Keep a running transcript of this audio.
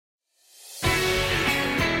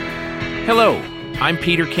Hello, I'm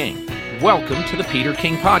Peter King. Welcome to the Peter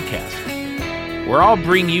King Podcast, where I'll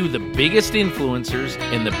bring you the biggest influencers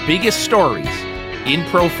and the biggest stories in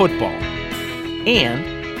pro football and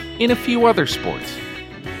in a few other sports.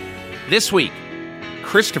 This week,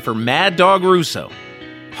 Christopher Mad Dog Russo,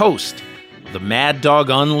 host of the Mad Dog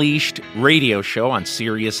Unleashed radio show on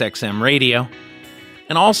Sirius XM Radio,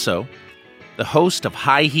 and also the host of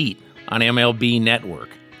High Heat on MLB Network.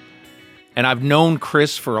 And I've known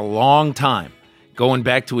Chris for a long time, going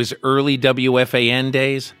back to his early WFAN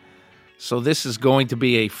days. So this is going to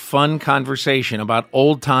be a fun conversation about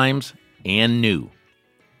old times and new.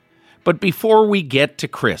 But before we get to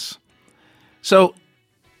Chris, so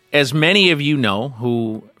as many of you know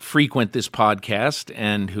who frequent this podcast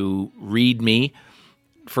and who read me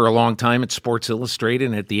for a long time at Sports Illustrated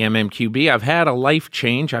and at the MMQB, I've had a life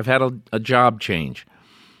change. I've had a job change.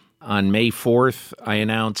 On May 4th, I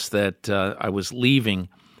announced that I was leaving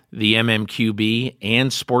the MMQB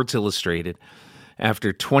and Sports Illustrated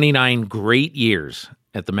after 29 great years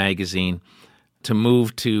at the magazine to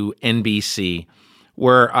move to NBC,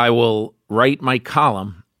 where I will write my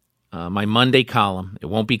column, my Monday column. It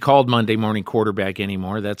won't be called Monday Morning Quarterback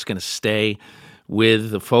anymore. That's going to stay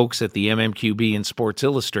with the folks at the MMQB and Sports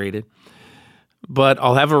Illustrated. But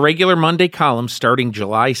I'll have a regular Monday column starting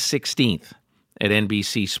July 16th. At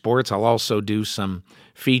NBC Sports. I'll also do some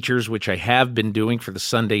features, which I have been doing for the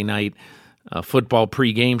Sunday night football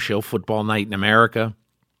pregame show, Football Night in America.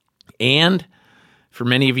 And for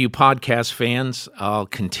many of you podcast fans, I'll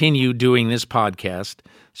continue doing this podcast.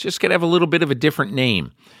 It's just going to have a little bit of a different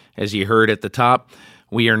name. As you heard at the top,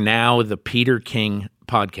 we are now the Peter King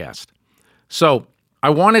Podcast. So I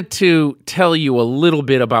wanted to tell you a little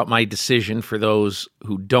bit about my decision for those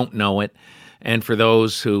who don't know it, and for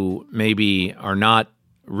those who maybe are not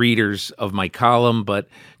readers of my column, but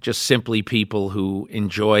just simply people who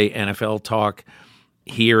enjoy NFL talk,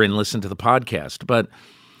 hear and listen to the podcast. But,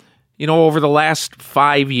 you know, over the last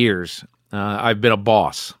 5 years, I've been a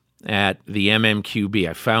boss at the MMQB.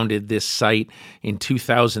 I founded this site in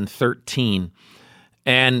 2013,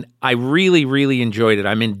 and I really, really enjoyed it.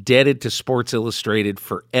 I'm indebted to Sports Illustrated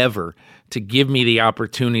forever to give me the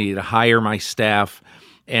opportunity to hire my staff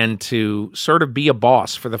and to sort of be a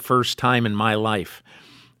boss for the first time in my life.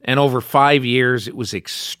 And over 5 years, it was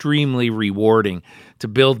extremely rewarding to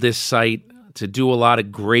build this site, to do a lot of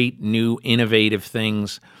great, new, innovative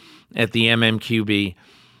things at the MMQB.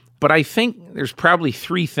 But I think there's probably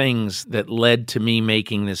three things that led to me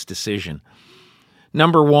making this decision.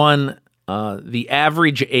 Number one, the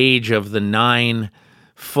average age of the 9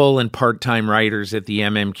 full and part-time writers at the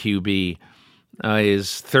MMQB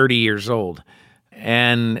is 30 years old.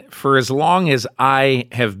 And for as long as I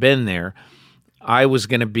have been there, I was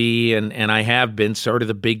going to be, and I have been, sort of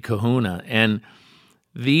the big kahuna. And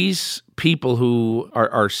these people who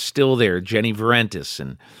are still there, Jenny Varentis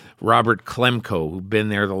and Robert Klemko, who've been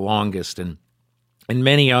there the longest, and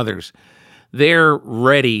many others, they're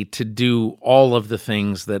ready to do all of the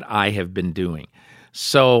things that I have been doing.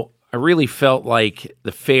 So I really felt like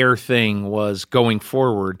the fair thing was going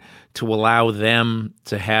forward to allow them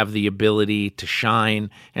to have the ability to shine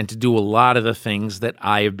and to do a lot of the things that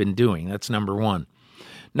I have been doing. That's number one.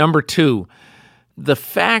 Number two, the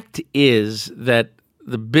fact is that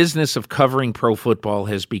the business of covering pro football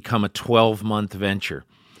has become a 12-month venture.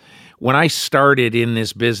 When I started in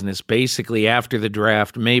this business, basically after the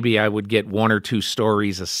draft, maybe I would get 1 or 2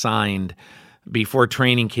 stories assigned before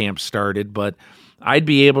training camp started, but I'd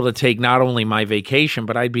be able to take not only my vacation,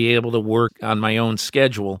 but I'd be able to work on my own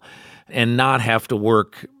schedule and not have to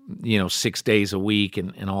work, 6 days a week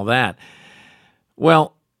and all that.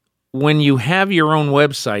 Well, when you have your own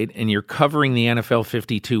website and you're covering the NFL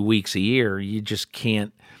 52 weeks a year, you just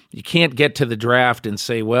can't get to the draft and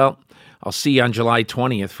say, well, I'll see you on July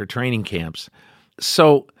 20th for training camps.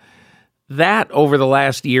 So that over the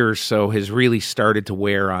last year or so has really started to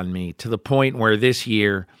wear on me to the point where this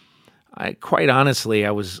year, I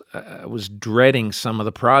was dreading some of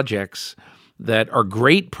the projects that are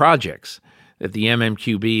great projects that the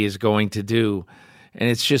MMQB is going to do. And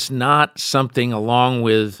it's just not something along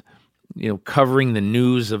with, covering the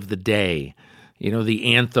news of the day,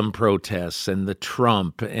 the anthem protests and the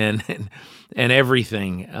Trump and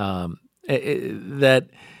everything, that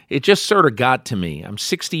it just sort of got to me. I'm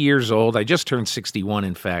 60 years old. I just turned 61,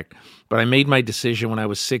 in fact, but I made my decision when I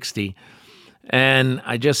was 60. And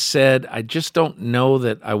I just said, I just don't know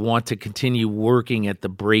that I want to continue working at the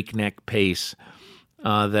breakneck pace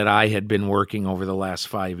that I had been working over the last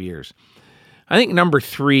 5 years. I think number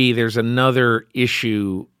three, there's another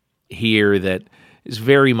issue here that is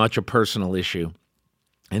very much a personal issue.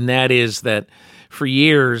 And that is that for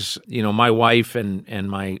years, my wife and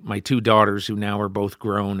my two daughters, who now are both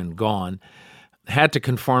grown and gone, had to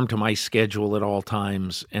conform to my schedule at all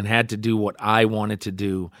times and had to do what I wanted to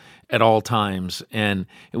do at all times. And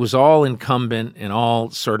it was all incumbent and all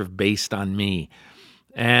sort of based on me.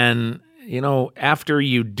 And, after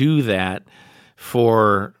you do that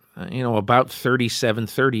for, about 37,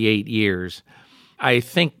 38 years, I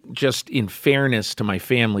think just in fairness to my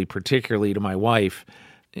family, particularly to my wife,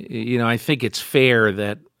 I think it's fair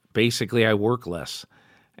that basically I work less.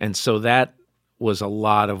 And so that was a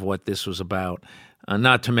lot of what this was about.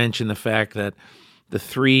 Not to mention the fact that the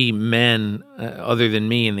three men, other than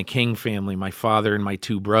me in the King family, my father and my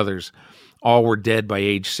two brothers, all were dead by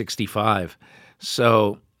age 65.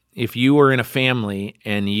 So if you were in a family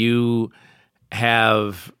and you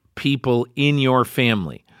have people in your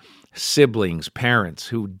family, siblings, parents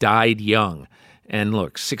who died young, and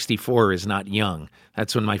look, 64 is not young.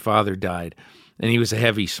 That's when my father died, and he was a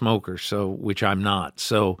heavy smoker, which I'm not.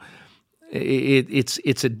 So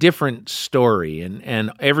it's a different story,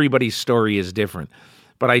 and everybody's story is different.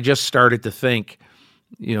 But I just started to think,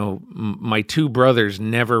 my two brothers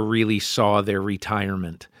never really saw their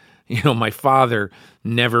retirement. My father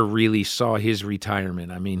never really saw his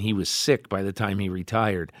retirement. I mean, he was sick by the time he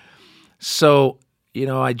retired. So,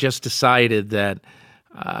 I just decided that,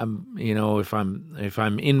 if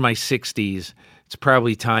I'm in my 60s, it's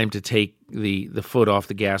probably time to take the foot off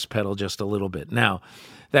the gas pedal just a little bit. Now,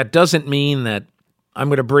 that doesn't mean that I'm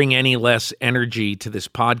going to bring any less energy to this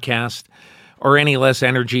podcast or any less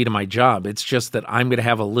energy to my job. It's just that I'm going to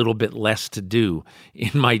have a little bit less to do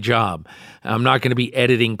in my job. I'm not going to be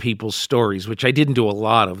editing people's stories, which I didn't do a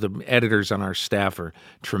lot of. The editors on our staff are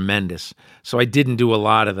tremendous, so I didn't do a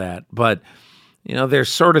lot of that. But, there's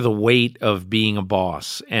sort of the weight of being a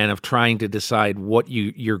boss and of trying to decide what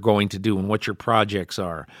you're going to do and what your projects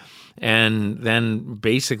are. And then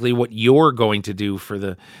basically what you're going to do for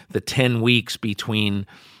the 10 weeks between,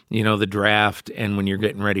 the draft and when you're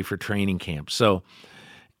getting ready for training camp. So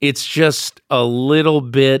it's just a little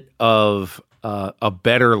bit of a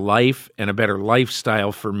better life and a better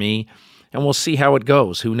lifestyle for me. And we'll see how it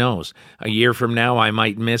goes. Who knows? A year from now, I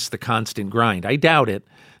might miss the constant grind. I doubt it,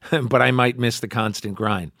 but I might miss the constant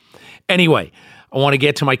grind. Anyway, I want to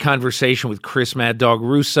get to my conversation with Chris Mad Dog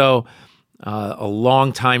Russo, a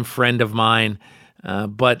longtime friend of mine.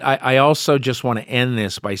 But I also just want to end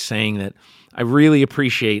this by saying that I really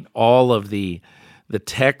appreciate all of the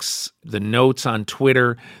texts, the notes on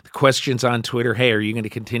Twitter, the questions on Twitter. Hey, are you going to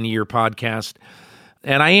continue your podcast?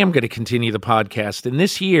 And I am going to continue the podcast. And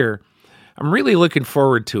this year, I'm really looking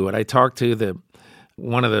forward to it. I talked to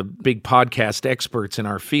one of the big podcast experts in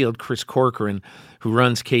our field, Chris Corcoran, who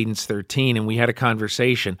runs Cadence 13, and we had a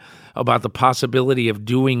conversation about the possibility of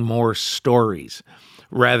doing more stories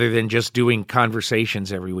rather than just doing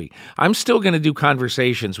conversations every week. I'm still going to do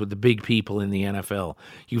conversations with the big people in the NFL.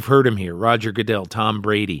 You've heard them here, Roger Goodell, Tom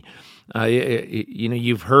Brady.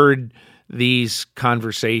 You've heard these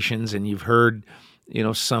conversations, and you've heard, a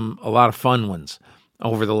lot of fun ones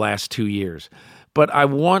over the last 2 years. But I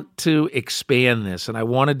want to expand this, and I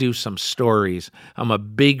want to do some stories. I'm a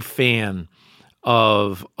big fan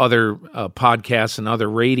of other podcasts and other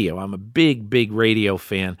radio. I'm a big, big radio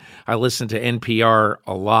fan. I listen to NPR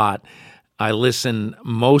a lot. I listen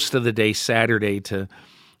most of the day Saturday to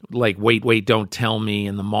like Wait, Don't Tell Me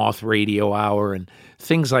and the Moth Radio Hour and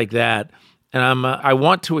things like that. And I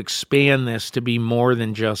want to expand this to be more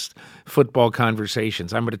than just football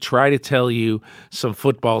conversations. I'm going to try to tell you some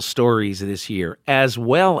football stories this year, as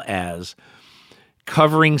well as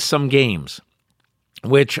covering some games,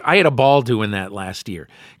 which I had a ball doing that last year,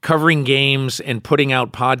 covering games and putting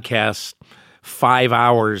out podcasts 5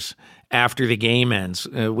 hours after the game ends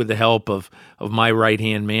with the help of my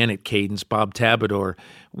right-hand man at Cadence, Bob Tabador.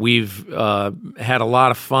 We've had a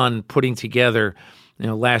lot of fun putting together.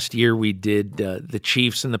 Last year we did the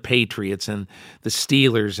Chiefs and the Patriots and the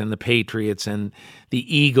Steelers and the Patriots and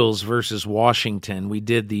the Eagles versus Washington. We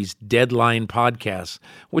did these deadline podcasts,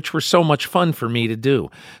 which were so much fun for me to do.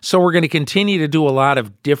 So we're going to continue to do a lot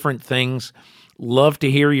of different things. Love to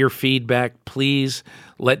hear your feedback. Please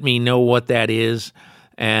let me know what that is.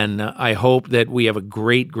 And I hope that we have a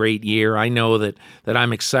great, great year. I know that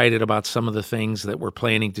I'm excited about some of the things that we're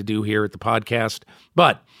planning to do here at the podcast.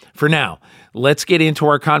 But for now, let's get into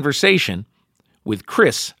our conversation with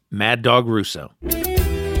Chris Mad Dog Russo.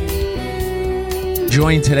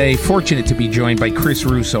 Fortunate to be joined by Chris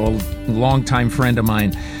Russo, a longtime friend of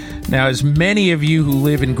mine. Now, as many of you who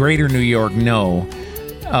live in greater New York know,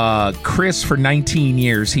 Chris, for 19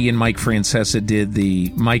 years, he and Mike Francesa did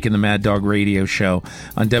the Mike and the Mad Dog radio show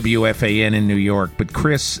on WFAN in New York. But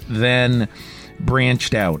Chris then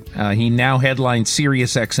branched out. He now headlines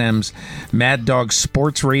SiriusXM's Mad Dog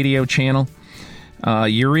Sports Radio channel.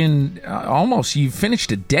 You're in you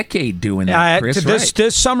finished a decade doing that, Chris,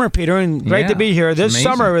 this summer, Peter, and great to be here. This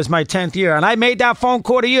summer is my 10th year, and I made that phone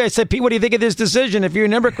call to you. I said, Pete, what do you think of this decision, if you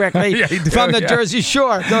remember correctly, from the Jersey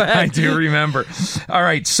Shore? Go ahead. I do remember. All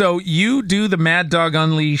right, so you do the Mad Dog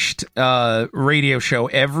Unleashed radio show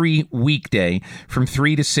every weekday from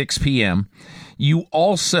 3 to 6 p.m. You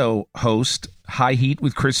also host High Heat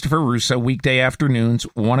with Christopher Russo weekday afternoons,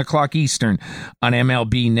 1 o'clock Eastern on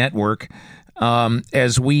MLB Network.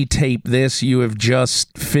 As we tape this, you have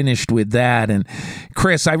just finished with that. And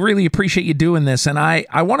Chris, I really appreciate you doing this. And I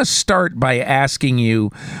want to start by asking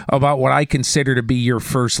you about what I consider to be your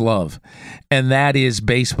first love, and that is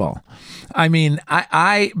baseball. I mean,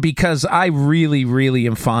 because I really, really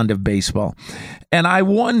am fond of baseball. And I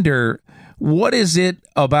wonder, what is it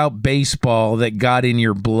about baseball that got in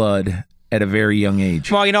your blood at a very young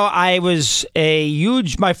age? Well, my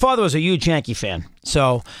father was a huge Yankee fan.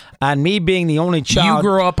 So, and me being the only child. You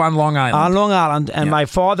grew up on Long Island. On Long Island, and my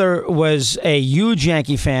father was a huge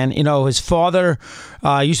Yankee fan. His father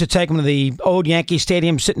used to take him to the old Yankee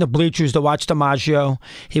Stadium, sit in the bleachers to watch DiMaggio.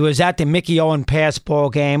 He was at the Mickey Owen pass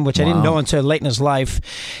ball game, which I didn't know until late in his life.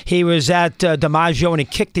 He was at DiMaggio, and he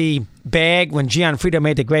kicked the bag when Gianfrido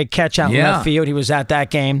made the great catch out in left field. He was at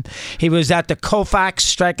that game. He was at the Koufax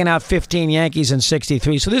striking out 15 Yankees in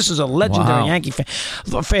 '63. So this is a legendary Yankee fan.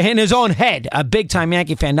 For in his own head, a big-time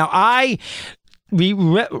Yankee fan. Now, I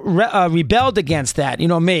rebelled against that.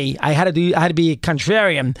 Me, I had to be a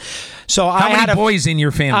contrarian. So How many boys in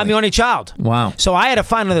your family? I'm the only child. Wow. So I had to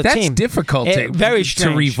find another team. That's difficult very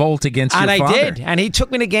strange. To revolt against your father. And I did. And he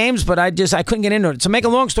took me to games, but I couldn't get into it. To make a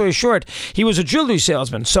long story short, he was a jewelry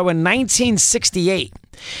salesman. So in 1968,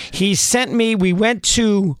 he sent me, we went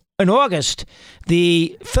to, in August,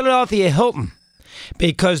 the Philadelphia Hilton.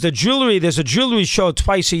 Because there's a jewelry show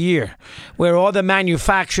twice a year where all the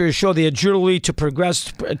manufacturers show their jewelry to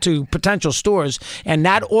potential stores. And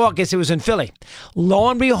that August, it was in Philly. Lo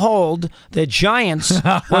and behold, the Giants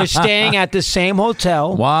were staying at the same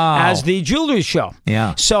hotel as the jewelry show.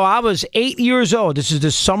 Yeah. So I was 8 years old. This is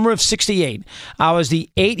the summer of '68. I was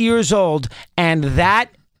 8 years old, and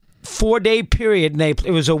that 4-day period,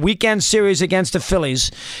 it was a weekend series against the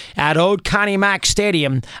Phillies at old Connie Mack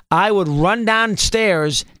Stadium. I would run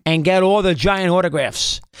downstairs and get all the Giant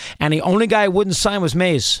autographs. And the only guy I wouldn't sign was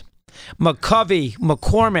Mays. McCovey,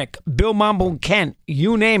 McCormick, Bill Mumble Kent,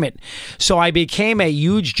 you name it. So I became a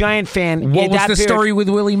huge Giant fan. What was the story with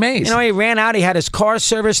Willie Mays? He ran out. He had his car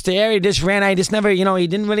service there. He just ran out. He just never, he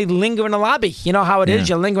didn't really linger in the lobby. You know how it is.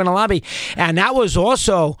 You linger in the lobby. And that was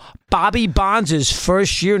also Bobby Bonds'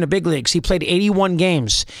 first year in the big leagues. He played 81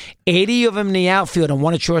 games, 80 of them in the outfield and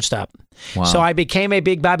one at shortstop. Wow. So I became a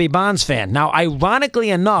big Bobby Bonds fan. Now,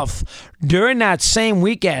 ironically enough, during that same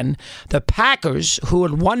weekend, the Packers, who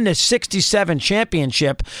had won the '67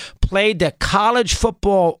 championship, played the college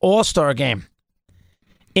football all-star game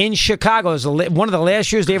in Chicago. It was one of the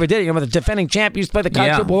last years they ever did it. The defending champ used to play the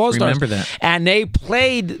college football all-stars. Remember that. And they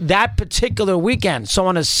played that particular weekend. So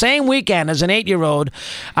on the same weekend as an 8-year-old,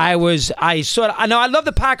 I love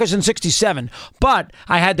the Packers in '67, but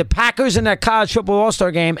I had the Packers in that college football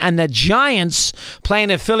all-star game and the Giants playing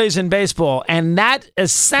the Phillies in baseball. And that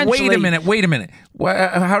essentially... Wait a minute.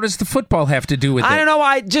 How does the football have to do with it? I don't know.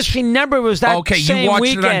 I just remember it was that same you watched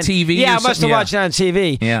weekend. it on TV? Yeah, I must have watched it on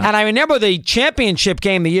TV. Yeah. And I remember the championship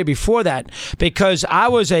game the year before that because I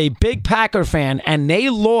was a big Packer fan, and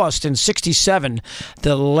they lost in '67.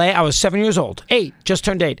 I was 7 years old. 8, just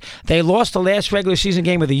turned 8. They lost the last regular season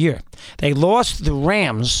game of the year. They lost the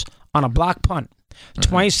Rams on a block punt.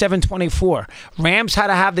 27-24. Rams had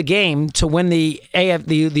to have the game to win the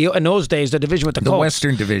in those days, the division with the Colts. The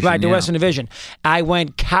Western Division. Right, the Western Division. I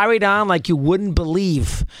went carried on like you wouldn't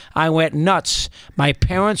believe. I went nuts. My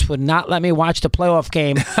parents would not let me watch the playoff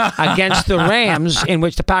game against the Rams in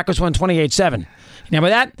which the Packers won 28-7. Remember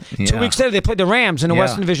that? Yeah. 2 weeks later, they played the Rams in the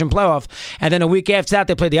Western Division playoff. And then a week after that,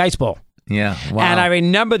 they played the Ice Bowl. Yeah, wow. And I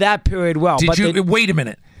remember that period well. Wait a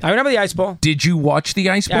minute. I remember the Ice Bowl. Did you watch the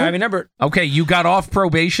Ice Bowl? Yeah, I remember it. Okay, you got off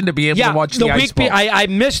probation to be able to watch the Ice Bowl. I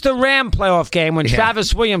missed the Ram playoff game when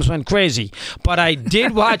Travis Williams went crazy, but I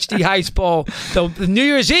did watch the Ice Bowl, the New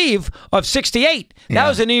Year's Eve of '68. That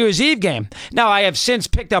was a New Year's Eve game. Now, I have since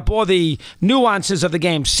picked up all the nuances of the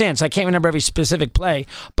game since. I can't remember every specific play,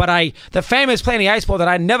 but the famous play in the Ice Bowl that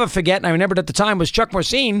I never forget, and I remembered at the time, was Chuck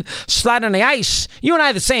Morcine sliding on the ice. You and I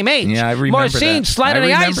are the same age. Yeah, I remember Morcine sliding on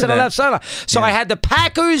the ice on the left side. So I had the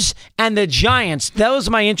Packers and the Giants. That was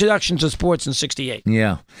my introduction to sports in '68.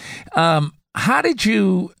 Yeah. How did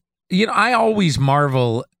you I always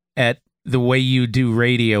marvel at the way you do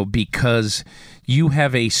radio because you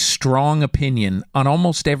have a strong opinion on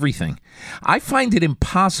almost everything. I find it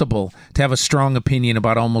impossible to have a strong opinion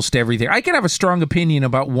about almost everything. I can have a strong opinion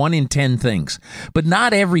about 1 in 10 things, but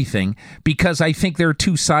not everything, because I think there are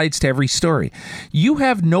two sides to every story. You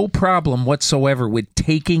have no problem whatsoever with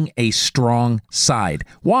taking a strong side.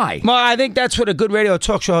 Why? Well, I think that's what a good radio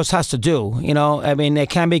talk show host has to do. You know, I mean, it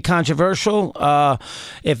can be controversial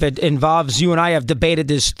if it involves, you and I have debated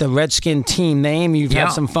the Redskin team name. You've had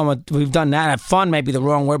some fun with, we've done that. Fun may be the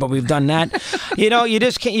wrong word, but we've done that. You know, you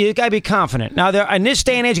just can't, you got to be confident. Now, in this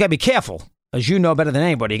day and age, you got to be careful. As you know better than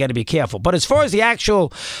anybody, you got to be careful. But as far as the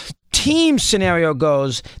actual team scenario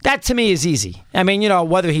goes, that to me is easy. I mean, you know,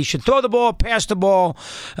 whether he should throw the ball, pass the ball,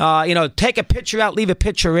 you know, take a pitcher out, leave a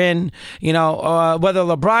pitcher in, you know, whether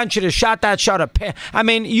LeBron should have shot that shot or pass. I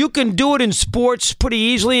mean, you can do it in sports pretty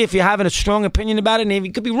easily if you're having a strong opinion about it. And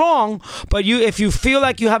you could be wrong, but if you feel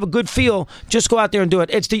like you have a good feel, just go out there and do it.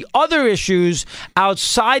 It's the other issues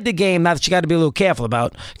outside the game that you got to be a little careful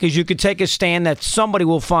about, because you could take a stand that somebody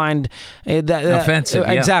will find that offensive.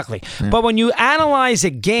 Exactly. Yeah. But when you analyze a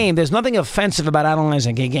game, there's nothing offensive about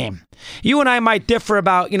analyzing a game. You and I might differ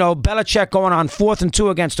about, you know, Belichick going on 4th and 2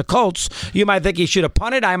 against the Colts. You might think he should have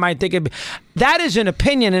punted. I might think that is an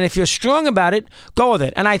opinion, and if you're strong about it, go with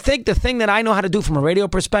it. And I think the thing that I know how to do from a radio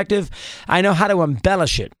perspective, I know how to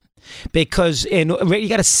embellish it. Because you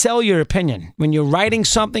got to sell your opinion. When you're writing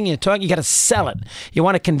something, you're talking, you got to sell it. You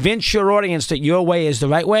want to convince your audience that your way is the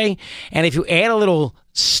right way. And if you add a little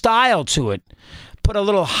style to it, put a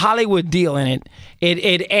little Hollywood deal in it,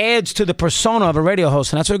 it adds to the persona of a radio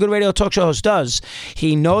host. And that's what a good radio talk show host does.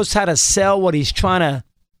 He knows how to sell what he's trying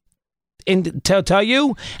to tell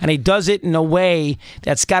you, and he does it in a way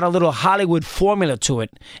that's got a little Hollywood formula to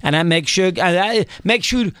it, and that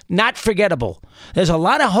makes you not forgettable. There's a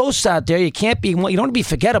lot of hosts out there. You don't want to be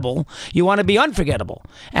forgettable. You want to be unforgettable.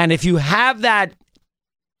 And if you have that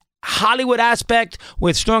Hollywood aspect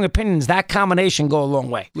with strong opinions, that combination go a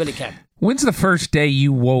long way. Really can. When's the first day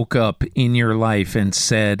you woke up in your life and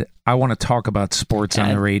said, I want to talk about sports on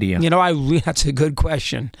the radio? You know, that's a good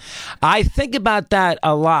question. I think about that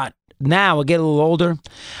a lot. Now, I get a little older.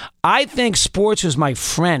 I think sports was my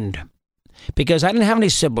friend because I didn't have any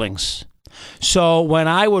siblings. So when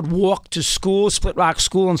I would walk to school, Split Rock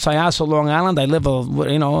School in Syosset, Long Island, I live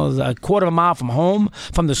a quarter of a mile from home,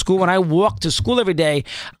 from the school. When I walked to school every day,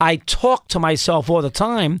 I talked to myself all the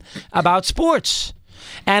time about sports.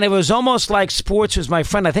 And it was almost like sports was my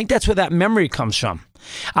friend. I think that's where that memory comes from.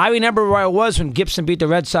 I remember where I was when Gibson beat the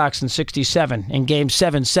Red Sox in '67 in Game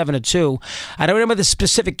 7, 7-2. I don't remember the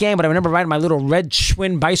specific game, but I remember riding my little red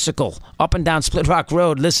Schwinn bicycle up and down Split Rock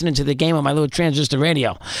Road, listening to the game on my little transistor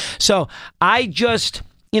radio. So I just,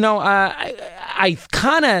 I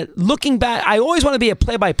kind of, looking back, I always want to be a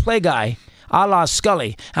play-by-play guy, a la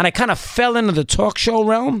Scully, and I kind of fell into the talk show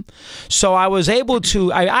realm. So I was able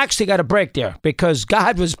to, I actually got a break there because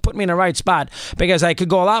God was putting me in the right spot, because I could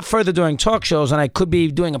go a lot further doing talk shows and I could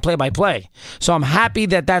be doing a play-by-play. So I'm happy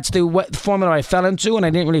that that's the formula I fell into, and I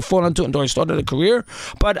didn't really fall into it until I started a career.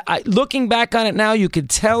 But looking back on it now, you could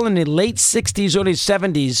tell in the late 60s, early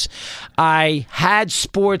 70s, I had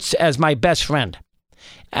sports as my best friend.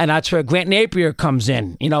 And that's where Grant Napier comes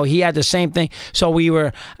in. You know, he had the same thing. So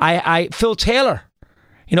Phil Taylor.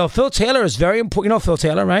 You know, Phil Taylor is very important. You know Phil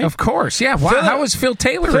Taylor, right? Of course, yeah. How was Phil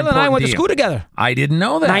Taylor important? Phil and I went to school together. I didn't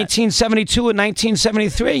know that. 1972 and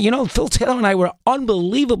 1973. You know, Phil Taylor and I were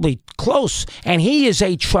unbelievably close, and he is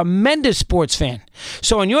a tremendous sports fan.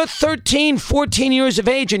 So when you're 13, 14 years of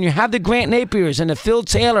age and you have the Grant Napiers and the Phil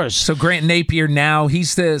Taylors. So Grant Napier now,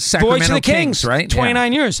 he's the Sacramento Voice of the Kings, right?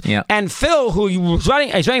 29 years. Yeah. And Phil, who was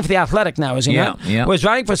writing, he's writing for The Athletic now, is he not? Yeah. Was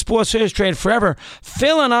writing for Sports Illustrated forever.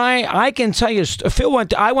 Phil and I can tell you,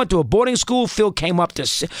 I went to a boarding school. Phil came up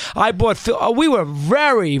to, I bought Phil, we were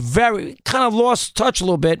very, very, kind of lost touch a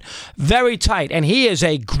little bit, very tight. And he is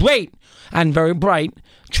a great and very bright,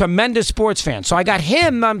 tremendous sports fan. So I got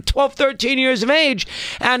him, I'm 12, 13 years of age,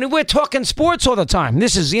 and we're talking sports all the time.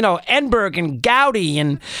 This is, Enberg and Gowdy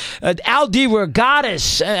and Aldi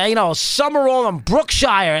Regattas, Summerall and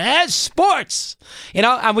Brookshire. That's sports,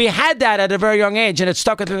 and we had that at a very young age, and it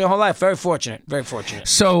stuck with me the whole life. Very fortunate, very fortunate.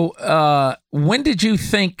 So when did you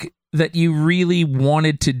think that you really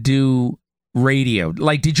wanted to do radio?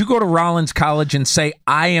 Like, did you go to Rollins College and say,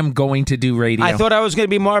 I am going to do radio? I thought I was going to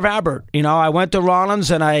be Marv Albert. I went to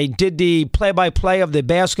Rollins and I did the play-by-play of the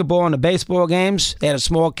basketball and the baseball games. They had a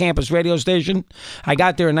small campus radio station. I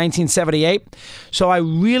got there in 1978. So I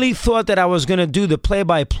really thought that I was going to do the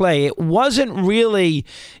play-by-play. It wasn't really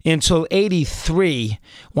until 83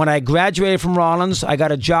 when I graduated from Rollins. I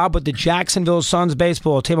got a job with the Jacksonville Suns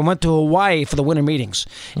baseball team. I went to Hawaii for the winter meetings.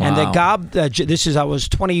 Wow. And I was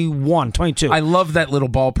 21, 22. I love that little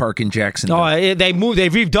ballpark in Jacksonville. Oh, they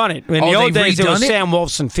redone it. In the old days, it was Sam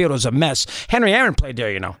Wolfson Field. It was a mess. Henry Aaron played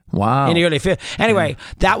there, Wow. In the early 50s. Anyway,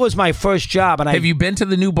 that was my first job. And have you been to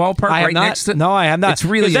the new ballpark next to? No, I have not. It's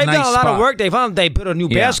really a nice spot. They've done a lot of work. They put a new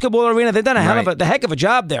basketball arena. They've done a heck of a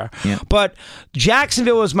job there. Yeah. But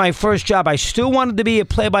Jacksonville was my first job. I still wanted to be a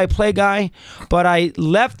play-by-play guy, but I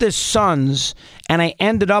left the Suns and I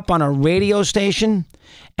ended up on a radio station,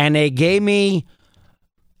 and they gave me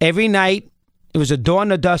every night. It was a dawn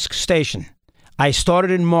to dusk station. I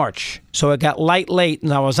started in March, so it got late,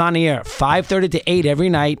 and I was on the air 5:30 to 8 every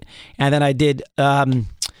night, and then I did, I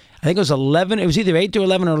think it was 11. It was either 8 to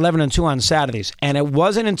 11 or 11 and 2 on Saturdays, and it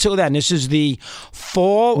wasn't until then. This is the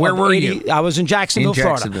fall. Where were you? I was in Jacksonville,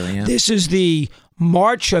 Florida. Yeah. This is the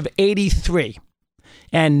March of 83,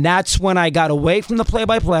 and that's when I got away from the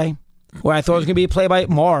play-by-play, where I thought it was going to be a play-by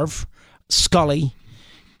Marv, Scully,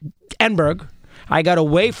 Enberg. I got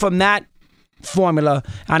away from that formula,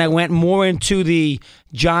 and I went more into the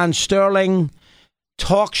John Sterling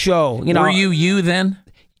talk show. Were you then?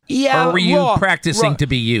 Yeah. Or were you practicing to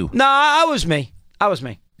be you? No, I was me.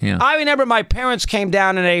 Yeah. I remember my parents came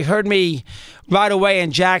down and they heard me right away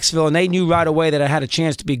in Jacksonville, and they knew right away that I had a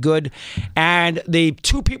chance to be good. And the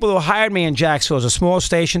two people who hired me in Jacksonville was a small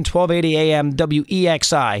station, 1280 AM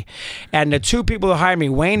WEXI. And the two people who hired me,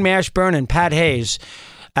 Wayne Mashburn and Pat Hayes,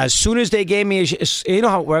 as soon as they gave me, you know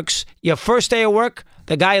how it works. Your first day of work,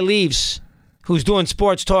 the guy leaves, who's doing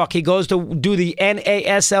sports talk. He goes to do the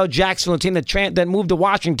NASL Jacksonville team that moved to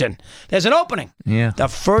Washington. There's an opening. Yeah. The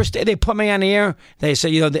first day they put me on the air, they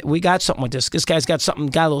say, we got something with this. This guy's got a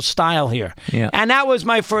little style here. Yeah. And that was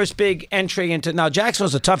my first big entry into. Now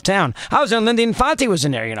Jacksonville's a tough town. I was in Lindy Infante was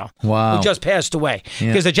in there, Wow. who just passed away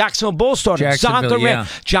because the Jacksonville Bulls started.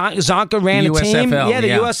 Zonka ran the team. USFL, the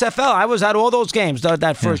USFL. I was at all those games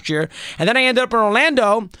that first year, and then I ended up in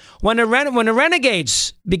Orlando when the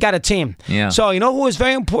Renegades got a team. Yeah. So you know who was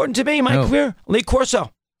very important to me in my career? Lee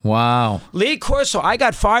Corso. Wow. Lee Corso. I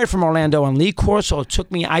got fired from Orlando, and Lee Corso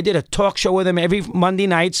took me. I did a talk show with him every Monday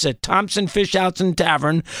nights at Thompson Fish Outs and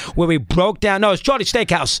Tavern, where we broke down. No, it's Charlie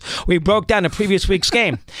Steakhouse. We broke down the previous week's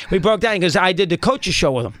game. We broke down because I did the coaches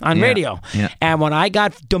show with him on radio. Yeah. And when I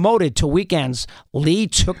got demoted to weekends, Lee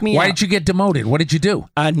took me out. Why did you get demoted? What did you do?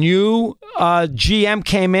 A new GM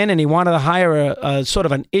came in, and he wanted to hire a sort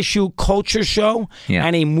of an issue culture show. Yeah.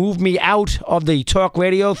 And he moved me out of the talk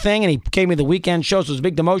radio thing, and he gave me the weekend shows. It was a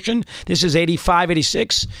big demotion. This is 85,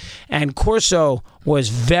 86. And Corso was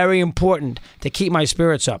very important to keep my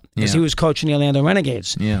spirits up because he was coaching the Orlando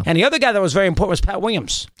Renegades. Yeah. And the other guy that was very important was Pat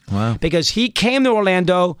Williams. Wow. Because he came to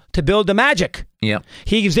Orlando to build the Magic. Yeah.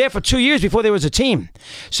 He was there for 2 years before there was a team.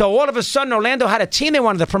 So all of a sudden, Orlando had a team they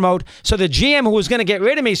wanted to promote. So the GM who was going to get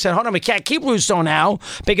rid of me said, hold on, we can't keep Russo now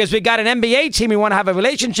because we got an NBA team we want to have a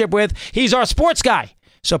relationship with. He's our sports guy.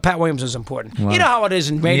 So Pat Williams is important. Wow. You know how it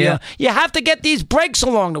is in radio. Yeah. You have to get these breaks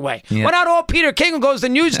along the way. Yeah. Without all Peter King who goes to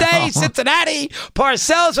Newsday, Cincinnati,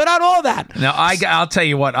 Parcells, without all that. Now, I'll tell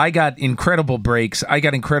you what, I got incredible breaks. I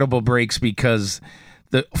got incredible breaks because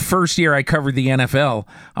the first year I covered the NFL,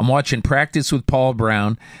 I'm watching practice with Paul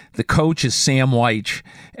Brown. The coach is Sam Weich,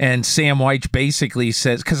 and Sam Weich basically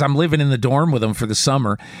says, because I'm living in the dorm with him for the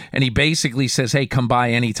summer, and he basically says, hey, come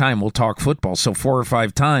by anytime, we'll talk football. So 4 or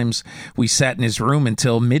 5 times we sat in his room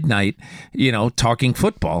until midnight, talking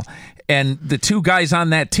football. And the two guys on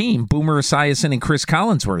that team, Boomer Esiason and Chris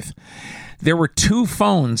Collinsworth, there were 2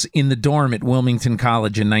 phones in the dorm at Wilmington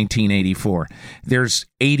College in 1984. There's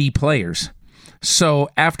 80 players. So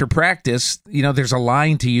after practice, there's a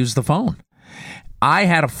line to use the phone. I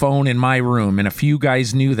had a phone in my room, and a few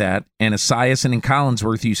guys knew that, and Esiason and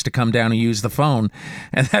Collinsworth used to come down and use the phone,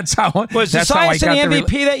 and that's how was that's how I got the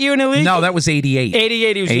MVP that year in the league? No, that was 88.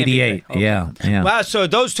 88, he was 88, the MVP. Okay. Yeah. Wow, so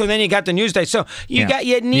those two, and then you got the Newsday. So you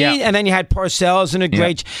need, and then you had Parcells and a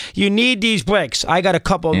great. You need these breaks. I got a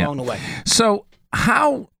couple along the way. So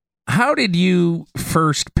how did you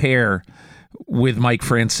first pair with Mike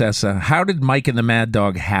Francesa. How did Mike and the Mad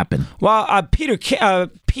Dog happen? Well, Pete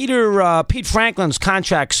Franklin's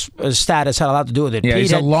contract status had a lot to do with it. Yeah, Pete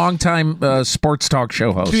he's a longtime sports talk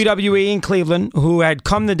show host. WWE in Cleveland, who had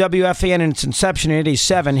come to WFAN in its inception in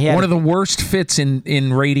 '87. He had one of the worst fits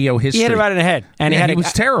in radio history. He hit it right in the head, and he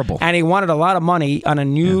was terrible. And he wanted a lot of money on a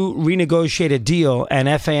new renegotiated deal, and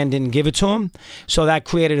FAN didn't give it to him, so that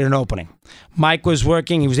created an opening. Mike was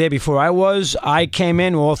working. He was there before I was. I came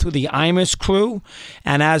in all through the Imus crew,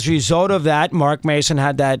 and as a result of that, Mark Mason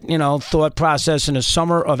had that thought process in the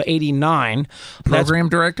summer of '89. Program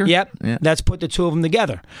director. Yep. Yeah. Let's put the two of them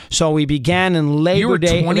together. So we began in Labor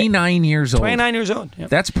Day. You were 29 years old. 29 years old. Yep.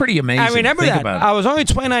 That's pretty amazing. I remember that. I was only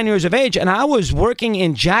 29 years of age, and I was working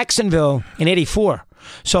in Jacksonville in '84.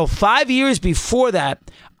 So 5 years before that,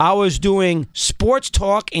 I was doing sports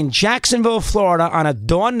talk in Jacksonville, Florida on a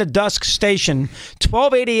dawn to dusk station,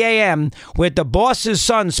 1280 a.m. with the boss's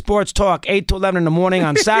son sports talk, 8 to 11 in the morning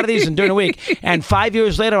on Saturdays and during the week. And 5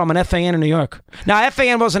 years later, I'm an FAN in New York. Now,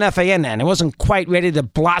 FAN wasn't FAN then. It wasn't quite ready to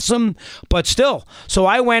blossom, but still. So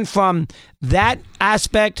I went from that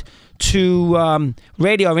aspect to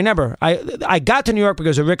radio. Remember, I got to New York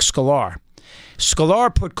because of Rick Sklar.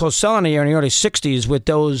 Sklar put Cosell in the air in the early 60s with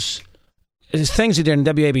those things he did in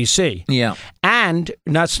WABC. Yeah. And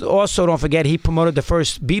also, don't forget, he promoted the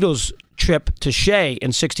first Beatles trip to Shea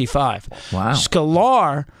in '65. Wow.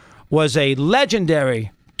 Sklar was a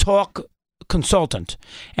legendary talk consultant.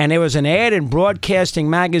 And there was an ad in Broadcasting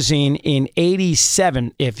Magazine in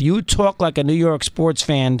 '87. If you talk like a New York sports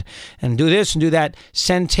fan and do this and do that,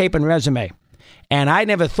 send tape and resume. And I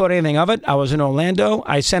never thought anything of it. I was in Orlando.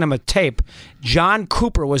 I sent him a tape. John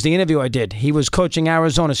Cooper was the interview I did. He was coaching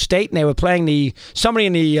Arizona State, and they were playing somebody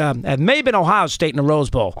in the, it may have been Ohio State in the Rose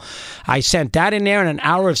Bowl. I sent that in there, and an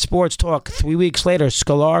hour of sports talk. 3 weeks later,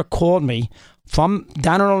 Sklar called me from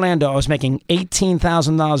down in Orlando. I was making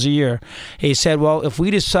 $18,000 a year. He said, well, if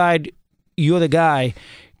we decide you're the guy,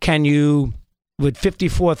 can you, would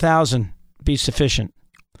 $54,000 be sufficient?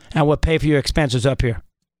 And we'll pay for your expenses up here.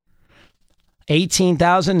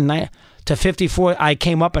 18,000 to 54. I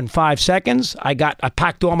came up in 5 seconds. I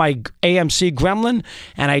packed all my AMC Gremlin,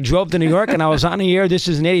 and I drove to New York, and I was on the air. This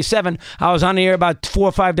is in '87. I was on the air about 4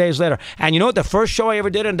 or 5 days later. And you know what the first show I ever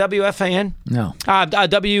did on WFAN? No.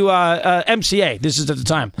 MCA. This is at the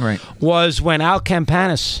time. Right. Was when Al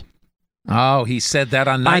Campanis. Oh, he said that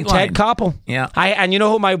on Nightline. On Ted Koppel. Yeah. And you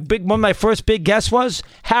know who one of my first big guests was?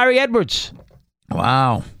 Harry Edwards.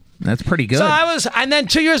 Wow. That's pretty good. And then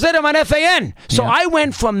 2 years later, I'm on FAN. So I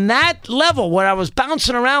went from that level where I was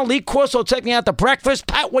bouncing around, Lee Corso taking me out to breakfast,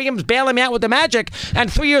 Pat Williams bailing me out with the Magic,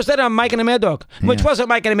 and 3 years later, I'm Mike and the Mad Dog, which wasn't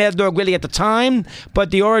Mike and the Mad Dog really at the time,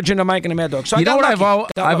 but the origin of Mike and the Mad Dog. So you know what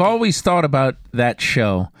I've always thought about that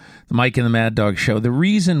show, the Mike and the Mad Dog show. The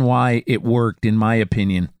reason why it worked, in my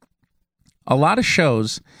opinion, a lot of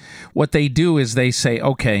shows, what they do is they say,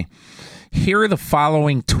 okay, here are the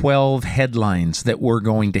following 12 headlines that we're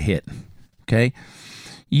going to hit. Okay?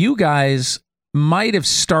 You guys might have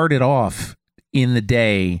started off in the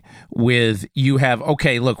day with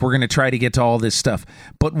okay, look, we're going to try to get to all this stuff.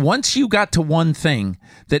 But once you got to one thing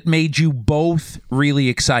that made you both really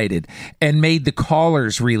excited and made the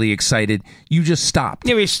callers really excited, you just stopped.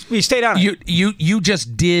 Yeah, we stayed on it. You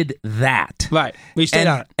just did that. Right. We stayed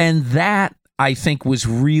on it. And that, I think, was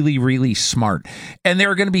really, really smart. And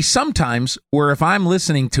there are going to be some times where if I'm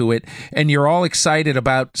listening to it and you're all excited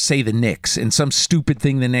about, say, the Knicks and some stupid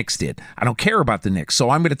thing the Knicks did, I don't care about the Knicks,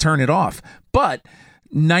 so I'm going to turn it off. But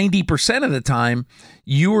 90% of the time,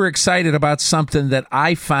 you were excited about something that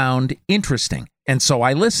I found interesting. And so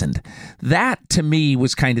I listened. That, to me,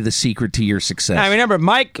 was kind of the secret to your success. I remember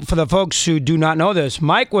Mike, for the folks who do not know this,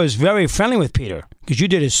 Mike was very friendly with Peter because you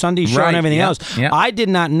did his Sunday show and everything else. Yep. I did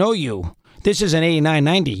not know you. This is in 89,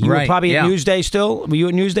 90. You were probably at Newsday still? Were you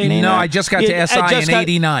at Newsday in 89? No, I just got to SI in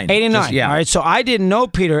 89. 89. All right, so I didn't know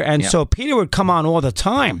Peter, and so Peter would come on all the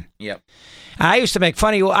time. Yep. I used to make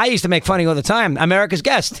fun of you. I used to make fun of you all the time. America's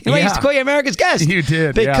Guest. I used to call you America's Guest. You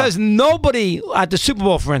did, because nobody at the Super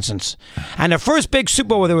Bowl, for instance, and the first big Super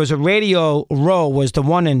Bowl where there was a radio row was the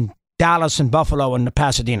one in Dallas and Buffalo and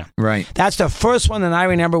Pasadena. Right. That's the first one that I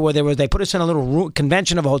remember where they put us in a little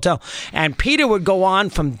convention of a hotel. And Peter would go on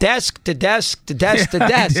from desk to desk to desk to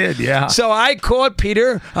desk. I did, yeah. So I called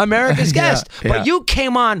Peter America's Guest. But you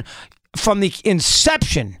came on from the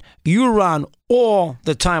inception. You were on all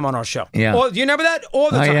the time on our show. Yeah. Do you remember that? All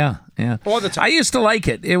the time. Yeah. All the time. I used to like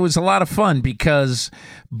it. It was a lot of fun because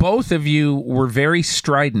both of you were very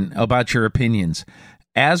strident about your opinions,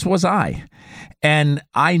 as was I. And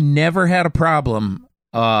I never had a problem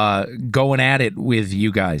going at it with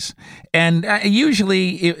you guys. And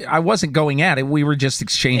usually I wasn't going at it. We were just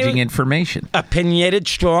exchanging information. Opinionated,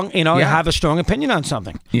 strong, you have a strong opinion on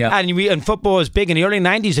something. Yeah. And football is big. In the early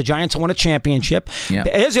 90s, the Giants won a championship. Yeah.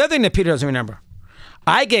 Here's the other thing that Peter doesn't remember.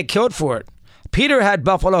 I get killed for it. Peter had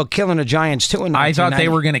Buffalo killing the Giants, too, in 1990. I thought they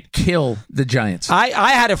were going to kill the Giants. I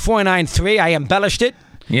had a 49-3. I embellished it.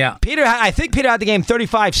 Yeah. I think Peter had the game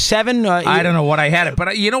 35-7. I don't know what I had it,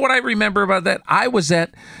 but you know what I remember about that? I was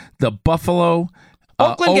at the Buffalo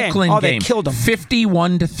Oakland game. They killed them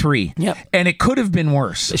 51-3. Yep. And it could have been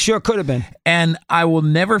worse. It sure could have been. And I will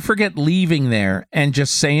never forget leaving there and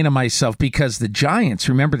just saying to myself, because the Giants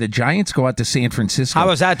go out to San Francisco. I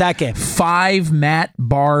was at that game. 5 Matt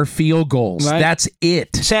Barr field goals. Right. That's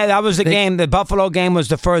it. Say that was the game. The Buffalo game was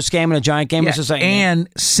the first game, and the Giant game was the second. And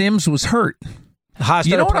Sims was hurt.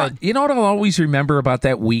 You know what I'll always remember about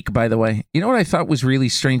that week, by the way? You know what I thought was really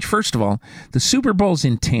strange? First of all, the Super Bowl's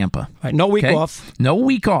in Tampa. Right, no week off. No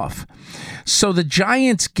week off. So the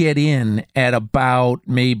Giants get in at about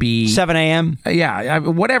maybe 7 a.m. Yeah,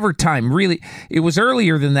 whatever time. Really, it was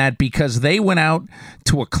earlier than that because they went out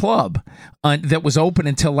to a club that was open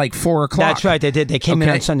until like 4 o'clock. That's right, they did. They came in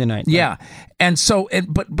on Sunday night. Right? Yeah, and so,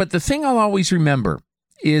 but the thing I'll always remember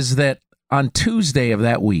is that on Tuesday of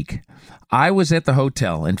that week, I was at the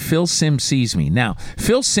hotel, and Phil Simms sees me. Now,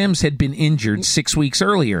 Phil Simms had been injured 6 weeks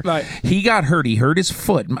earlier. Right. He got hurt. He hurt his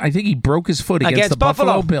foot. I think he broke his foot against the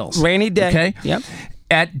Buffalo Bills. Rainy day. Okay? Yep.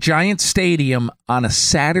 At Giant Stadium on a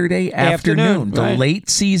Saturday afternoon. The late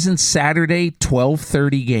season Saturday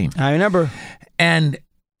 12:30 game. I remember. And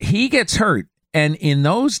he gets hurt. And in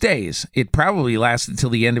those days, it probably lasted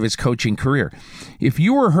till the end of his coaching career. If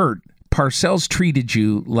you were hurt, Parcells treated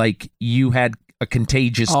you like you had a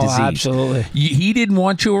contagious disease. Absolutely. He didn't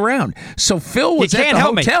want you around. So Phil was at the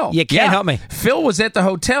hotel. You can't help me. Phil was at the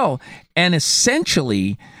hotel, and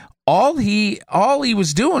essentially all he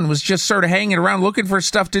was doing was just sort of hanging around looking for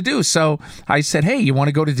stuff to do. So I said, hey, you want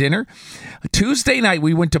to go to dinner? Tuesday night,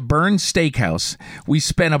 we went to Burns Steakhouse. We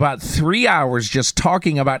spent about 3 hours just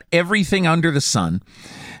talking about everything under the sun.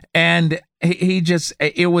 And he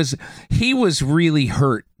was really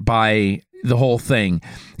hurt by the whole thing.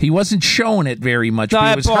 He wasn't showing it very much, but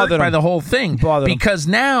he was hurt by the whole thing because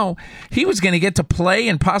now he was going to get to play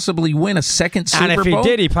and possibly win a second Super Bowl. And if he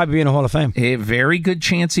did, he'd probably be in the Hall of Fame. A very good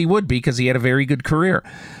chance he would because he had a very good career.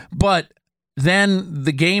 But then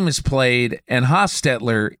the game is played, and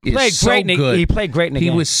Hostetler is so good. He played great in the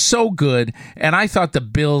game. He was so good, and I thought the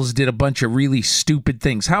Bills did a bunch of really stupid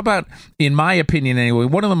things. How about, in my opinion anyway,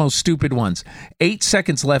 one of the most stupid ones, 8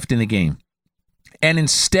 seconds left in the game. And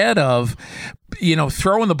instead of,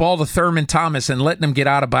 throwing the ball to Thurman Thomas and letting him get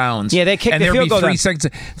out of bounds, they kicked the field goal. 3 seconds.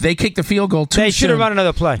 They kicked the field goal too soon. They should have run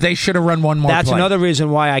another play. They should have run one more play. That's another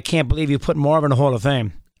reason why I can't believe you put Marv in the Hall of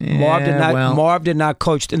Fame. Marv did not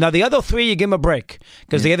coach. Now the other three, you give him a break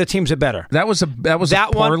because the other teams are better. That was a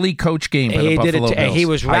poorly coached game by the Buffalo Bills. He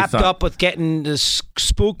was wrapped up with getting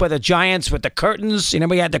spooked by the Giants with the curtains.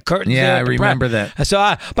 We had the curtains. Yeah, I remember that. So,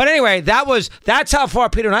 but anyway, that's how far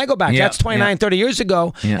Peter and I go back. That's 29, 30 years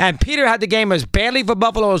ago. Yeah. And Peter had the game as badly for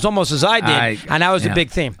Buffalo as almost as I did, and that was a big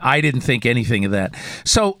theme. I didn't think anything of that.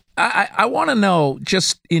 So I want to know,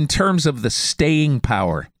 just in terms of the staying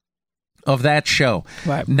power of that show,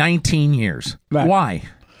 19 years. Right.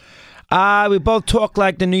 Why? We both talk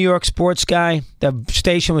like the New York sports guy. The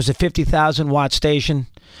station was a 50,000-watt station.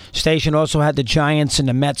 Station also had the Giants and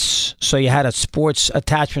the Mets, so you had a sports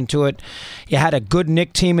attachment to it. You had a good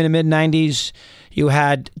Knick team in the mid-'90s. You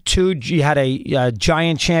had a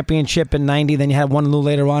Giant championship in 90, then you had one a little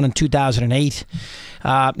later on in 2008.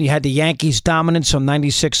 You had the Yankees dominance from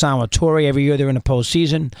 96 on with Torrey. Every year they were in the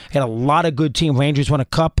postseason. You had a lot of good teams. Rangers won a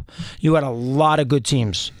cup. You had a lot of good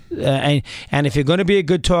teams. And if you're going to be a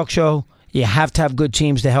good talk show, you have to have good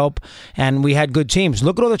teams to help. And we had good teams.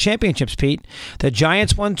 Look at all the championships, Pete. The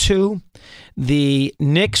Giants won 2. The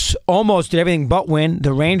Knicks almost did everything but win.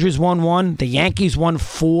 The Rangers won 1. The Yankees won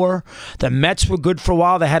 4. The Mets were good for a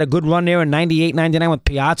while. They had a good run there in 98, 99 with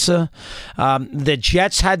Piazza. The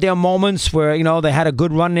Jets had their moments where, they had a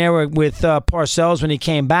good run there with Parcells when he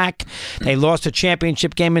came back. They lost a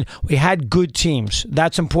championship game. And we had good teams.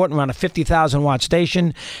 That's important around a 50,000-watt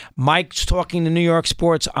station. Mike's talking to New York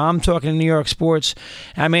sports. I'm talking to New York sports.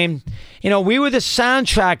 I mean, we were the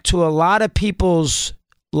soundtrack to a lot of people's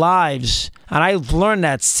lives, and I've learned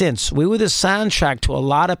that since. We were the soundtrack to a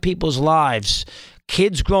lot of people's lives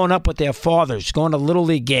kids growing up with their fathers, going to Little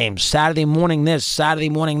League games, Saturday morning this, Saturday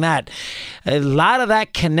morning that. A lot of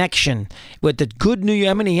that connection with the good New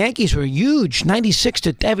York. I mean, the Yankees were huge, 96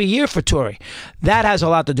 to every year for Torrey. That has a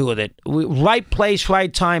lot to do with it. Right place,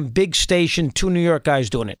 right time, big station, 2 New York guys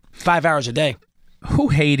doing it, 5 hours a day. Who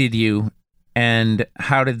hated you, and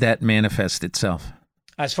how did that manifest itself?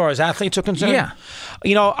 As far as athletes are concerned? Yeah.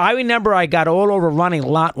 You know, I remember I got all over Ronnie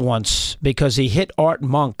Lott once because he hit Art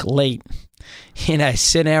Monk late in a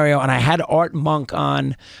scenario, and I had Art Monk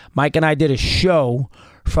on. Mike and I did a show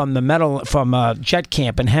from Jet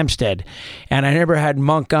Camp in Hempstead, and I never had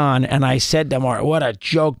Monk on, and I said to him, what a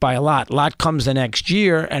joke by Lott. Lott comes the next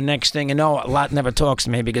year, and next thing you know, Lott never talks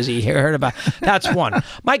to me because he heard about that's one.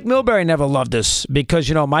 Mike Milbury never loved us because,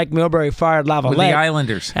 you know, Mike Milbury fired Lavalette. With the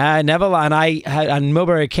Islanders. And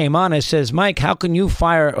Milbury came on and says, Mike, how can you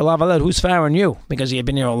fire Lavalette? Who's firing you? Because he had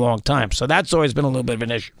been here a long time. So that's always been a little bit of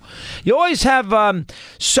an issue. You always have, I'm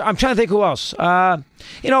trying to think who else.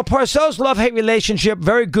 You know, Parcells' love-hate relationship,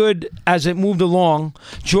 very good as it moved along.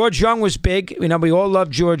 George Young was big. You know, we all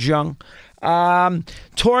loved George Young.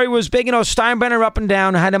 Torrey was big. You know, Steinbrenner up and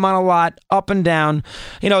down. I had him on a lot, up and down.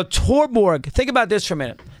 You know, Torborg, think about this for a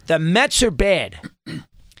minute. The Mets are bad.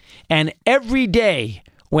 And every day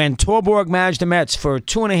when Torborg managed the Mets for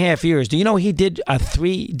 2.5 years, do you know he did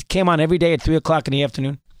came on every day at 3 o'clock in the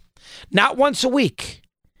afternoon? Not once a week.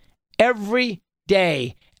 Every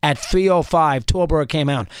day. At 3:05, Torborg came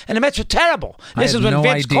out. And the Mets were terrible. This is when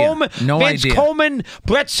Vince Coleman,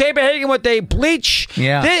 Brett Saberhagen with the bleach.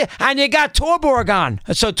 Yeah. And you got Torborg on.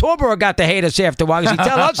 So Torborg got to hate us after a while because he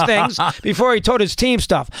tell us things before he told his team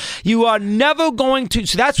stuff. You are never going to.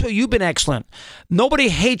 So that's where you've been excellent. Nobody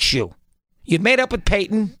hates you. You've made up with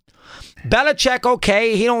Peyton. Belichick,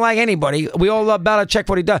 okay, he don't like anybody. We all love Belichick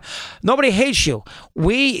for what he does. Nobody hates you.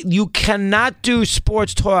 You cannot do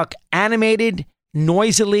sports talk animated,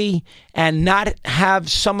 noisily, and not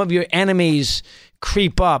have some of your enemies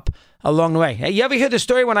creep up along the way. Hey, you ever hear the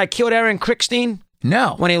story when I killed Aaron Crickstein?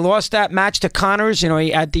 No. When he lost that match to Connors, you know,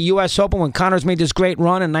 at the U.S. Open when Connors made this great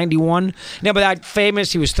run in 91. Remember that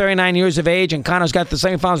famous, he was 39 years of age and Connors got the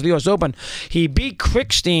semifinals of the U.S. Open. He beat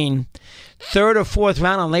Crickstein 3rd or 4th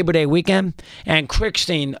round on Labor Day weekend, and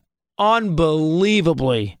Crickstein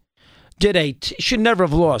unbelievably should never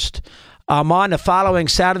have lost. On the following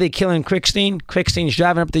Saturday, killing Crickstein. Crickstein's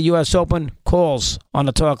driving up to the U.S. Open, calls on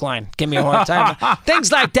the talk line. Give me a hard time.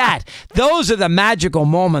 Things like that. Those are the magical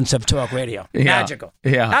moments of talk radio. Yeah. Magical.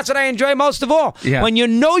 Yeah. That's what I enjoy most of all. Yeah. When you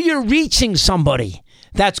know you're reaching somebody,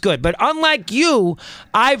 that's good. But unlike you,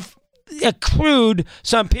 I've accrued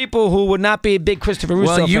some people who would not be big Christopher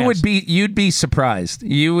Russo fans. You'd be surprised.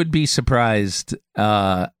 You would be surprised.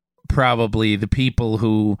 Probably the people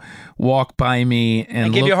who walk by me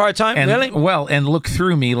and give you a hard time, really? Well, and look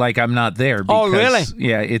through me like I'm not there. Because, really?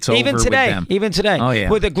 Yeah, it's over with them. Even today. Oh, yeah.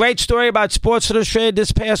 With a great story about Sports Illustrated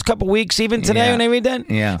this past couple weeks, even today when they read that?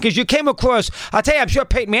 Yeah. Because you came across, I'll tell you, I'm sure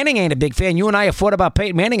Peyton Manning ain't a big fan. You and I have fought about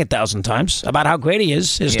Peyton Manning 1,000 times, about how great he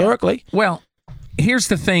is historically. Yeah. Well, here's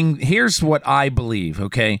the thing. Here's what I believe,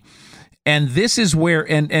 okay? And this is where,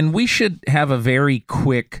 and we should have a very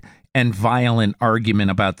quick and violent argument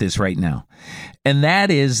about this right now. And that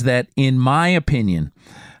is that, in my opinion,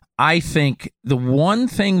 I think the one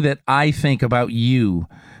thing that I think about you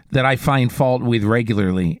that I find fault with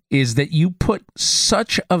regularly is that you put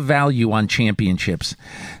such a value on championships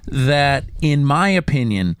that, in my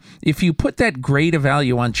opinion, if you put that great a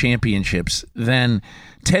value on championships, then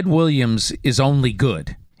Ted Williams is only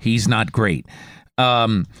good. He's not great.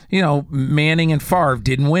 Manning and Favre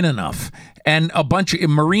didn't win enough. And a bunch of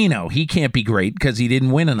Marino, he can't be great because he didn't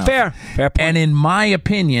win enough. Fair point. And in my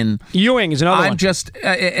opinion, Ewing is another one. I'm just,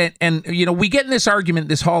 we get in this argument,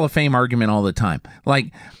 this Hall of Fame argument all the time.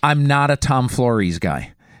 Like, I'm not a Tom Flores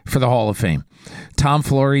guy for the Hall of Fame. Tom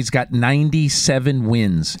Flores got 97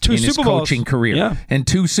 wins in his coaching career and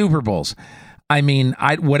 2 Super Bowls. I mean,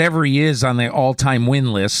 whatever he is on the all-time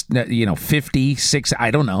win list, 56, I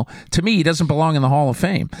don't know. To me, he doesn't belong in the Hall of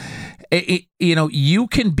Fame. You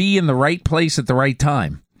can be in the right place at the right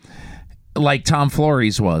time, like Tom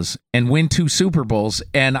Flores was, and win 2 Super Bowls,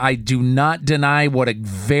 and I do not deny what a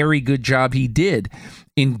very good job he did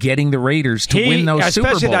in getting the Raiders to win those Super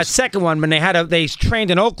Bowls. Especially that second one when they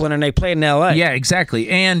trained in Oakland and they played in L.A. Yeah, exactly.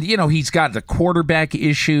 And he's got the quarterback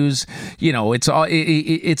issues. That's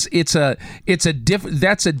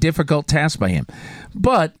a difficult task by him.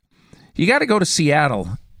 But you got to go to Seattle.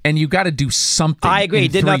 And you got to do something. I agree.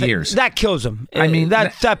 In 3 years. That kills him. I mean,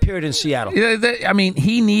 that period in Seattle.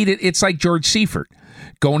 He needed. It's like George Seifert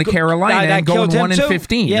going to Carolina and going 1-15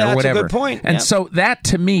 or whatever. That's a good point. And so that,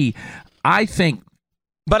 to me, I think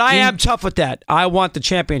But I am tough with that. I want the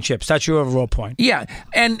championships. That's your overall point. Yeah,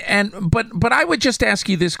 but I would just ask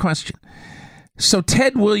you this question. So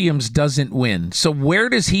Ted Williams doesn't win. So where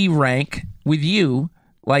does he rank with you,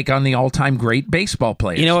 like on the all-time great baseball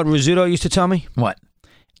players? You know what Rizzuto used to tell me? What?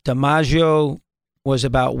 DiMaggio was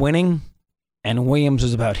about winning, and Williams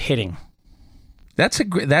was about hitting. That's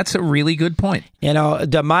a really good point. You know,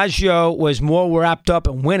 DiMaggio was more wrapped up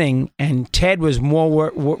in winning, and Ted was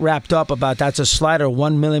more wrapped up about that's a slider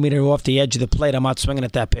 1 millimeter off the edge of the plate. I'm not swinging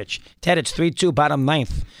at that pitch. Ted, it's 3-2, bottom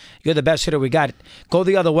ninth. You're the best hitter we got. Go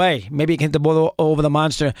the other way. Maybe you can hit the ball over the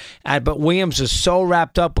monster. But Williams is so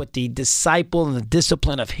wrapped up with the disciple and the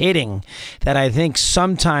discipline of hitting that I think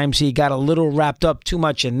sometimes he got a little wrapped up too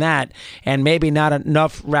much in that, and maybe not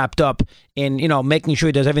enough wrapped up in, you know, making sure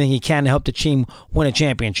he does everything he can to help the team win a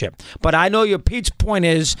championship. But I know your Pete's point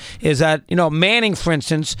is that, you know, Manning, for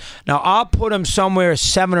instance, now I'll put him somewhere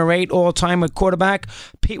 7 or 8 all-time at quarterback.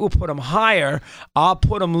 Pete will put him higher. I'll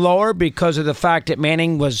put him lower because of the fact that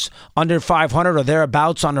Manning was under 500 or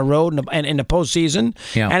thereabouts on the road and in the postseason,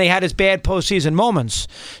 and he had his bad postseason moments.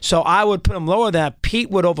 So I would put him lower than that. Pete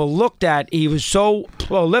would overlook that. He was so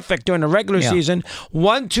prolific during the regular season,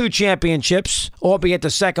 won 2 championships, albeit the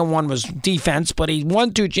second one was defense, but he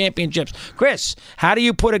won 2 championships. Chris, how do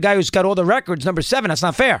you put a guy who's got all the records number 7? That's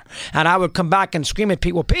not fair. And I would come back and scream at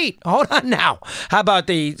Pete, well, Pete, hold on now. How about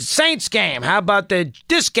the Saints game? How about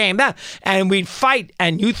this game? That? And we'd fight,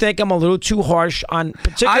 and you think I'm a little too harsh on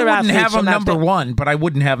particular athletes. I wouldn't have him number 1, but I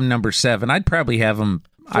wouldn't have him number 7. I'd probably have him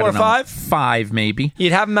 4 or 5? 5 maybe.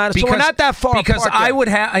 You'd have him out of, so we're not that far because apart. I would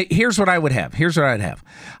have. Here's what I would have.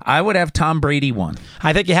 I would have Tom Brady 1.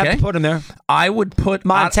 I think you have to put him there. I would put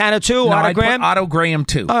Montana 2. No, Otto Graham. Otto Graham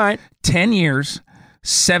 2. All right. 10 years,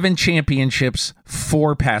 7 championships,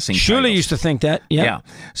 4 passing. Shirley titles. used to think that. Yep. Yeah.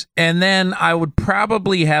 And then I would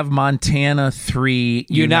probably have Montana 3,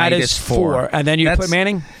 Unitas 4, and then you put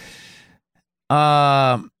Manning.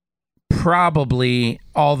 Probably,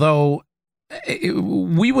 although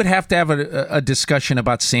we would have to have a discussion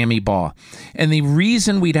about Sammy Baugh. And the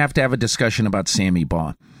reason we'd have to have a discussion about Sammy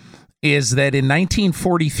Baugh is that in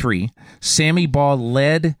 1943, Sammy Baugh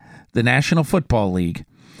led the National Football League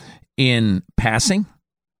in passing,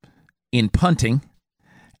 in punting,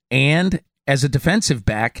 and as a defensive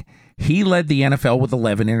back, he led the NFL with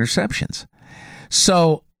 11 interceptions.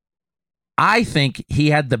 So I think he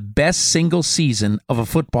had the best single season of a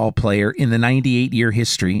football player in the 98-year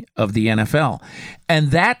history of the NFL. And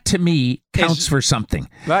that, to me, counts for something.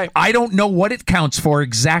 Right. I don't know what it counts for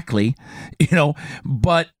exactly,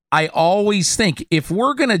 but I always think if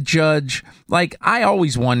we're going to judge, like I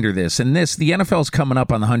always wonder this, and the NFL's coming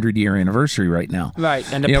up on the 100-year anniversary right now.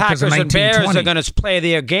 Right, and the Packers and Bears are going to play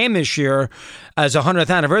their game this year as a 100th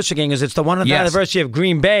anniversary game because it's the 100th anniversary of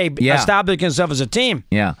Green Bay establishing themselves as a team.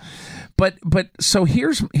 Yeah. But so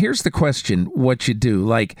here's the question, what you do.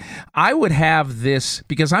 Like, I would have this,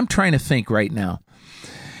 because I'm trying to think right now.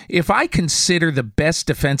 If I consider the best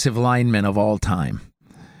defensive lineman of all time,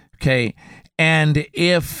 okay, and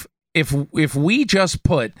if we just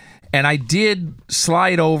put, and I did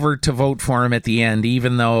slide over to vote for him at the end,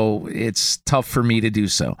 even though it's tough for me to do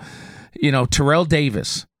so. Terrell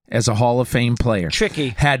Davis as a Hall of Fame player. Tricky.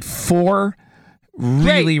 Had 4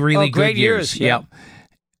 really good great years. Yep.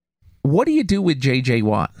 What do you do with J.J.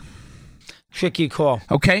 Watt? Tricky call.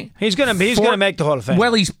 Okay, he's gonna make the Hall of Fame.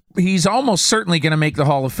 Well, he's almost certainly gonna make the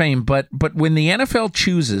Hall of Fame. But when the NFL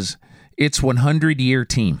chooses its 100-year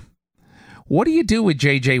team, what do you do with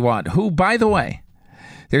J.J. Watt? Who, by the way,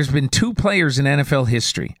 there's been 2 players in NFL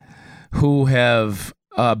history who have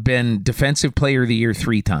been Defensive Player of the Year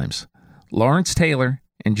 3 times: Lawrence Taylor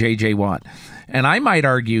and J.J. Watt. And I might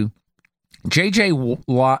argue J.J.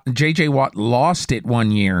 Watt lost it one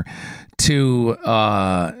year to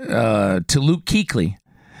Luke Kuechly,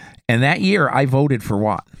 and that year I voted for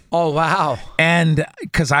Watt. Oh wow! And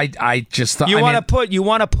because I just thought you want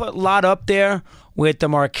to put Lott up there with the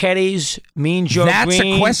Marchettis, Mean Joe Green. That's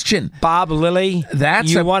a question. Bob Lilly.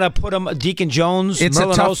 You want to put him Deacon Jones,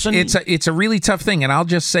 Merlin Olsen. It's a really tough thing, and I'll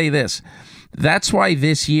just say this. That's why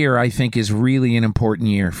this year I think is really an important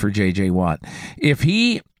year for J.J. Watt.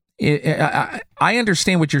 I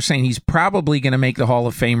understand what you're saying. He's probably going to make the Hall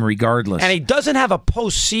of Fame regardless. And he doesn't have a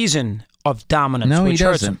postseason of dominance. No, he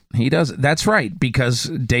doesn't. He doesn't. That's right, because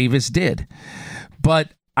Davis did. But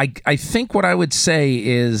I think what I would say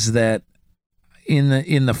is that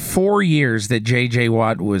in the 4 years that J.J.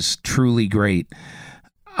 Watt was truly great,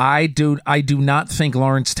 I do not think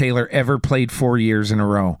Lawrence Taylor ever played 4 years in a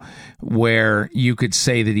row where you could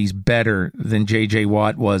say that he's better than J.J.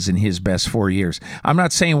 Watt was in his best 4 years. I'm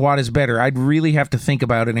not saying Watt is better. I'd really have to think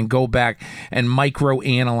about it and go back and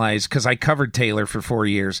micro-analyze, because I covered Taylor for 4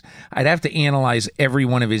 years. I'd have to analyze every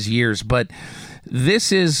one of his years, but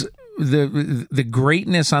this is the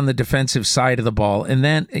greatness on the defensive side of the ball. And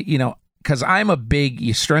then, because I'm a big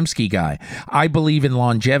Yastrzemski guy, I believe in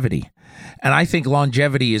longevity. And I think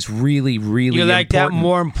longevity is really, really You like important. that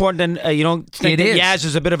more important than, you don't think that Yaz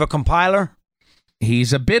is a bit of a compiler?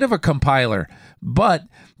 He's a bit of a compiler, but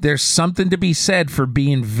there's something to be said for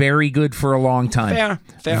being very good for a long time.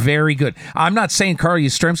 Fair. Very good. I'm not saying Carl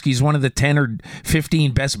Yastrzemski is one of the 10 or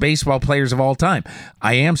 15 best baseball players of all time.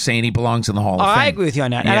 I am saying he belongs in the Hall of Fame. I agree with you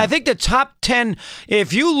on that. Yeah. And I think the top 10,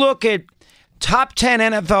 if you look at top 10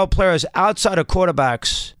 NFL players outside of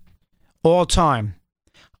quarterbacks all time,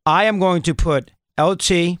 I am going to put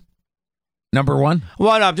LT. Number one?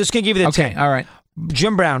 Well, no, I'm just going to give you the 10. Okay, all right.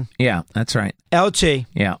 Jim Brown. Yeah, that's right. LT.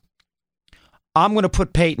 Yeah. I'm going to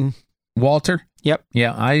put Peyton. Walter? Yep.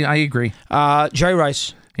 Yeah, I agree. Jerry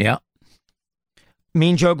Rice. Yeah.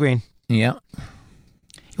 Mean Joe Green. Yeah.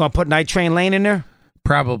 You want to put Night Train Lane in there?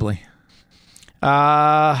 Probably.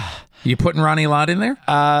 You putting Ronnie Lott in there?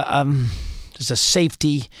 There's a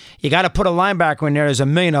safety. You got to put a linebacker in there. There's a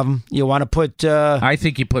million of them. You want to put... I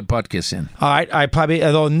think you put Butkus in. All right. I probably...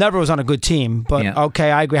 Although never was on a good team. But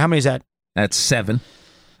okay, I agree. How many is that? That's 7.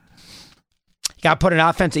 You got to put an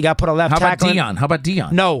offense. You got to put a left tackle. How about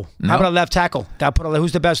Dion? No. How about a left tackle? Got to put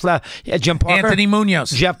who's the best left? Yeah, Jim Parker? Anthony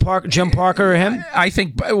Munoz. Jim Parker or him? I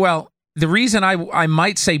think, well, the reason I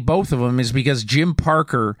might say both of them is because Jim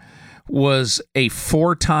Parker was a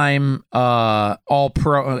 4-time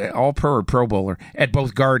all-pro or Pro Bowler at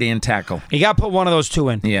both guard and tackle. You got to put one of those two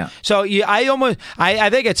in. Yeah. So I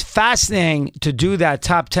think it's fascinating to do that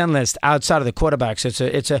top 10 list outside of the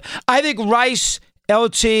quarterbacks. I think Rice,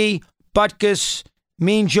 LT, Butkus,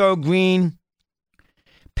 Mean Joe Green,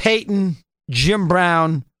 Peyton, Jim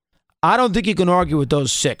Brown. I don't think you can argue with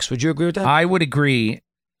those 6. Would you agree with that? I would agree.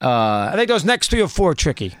 I think those next 3 or 4 are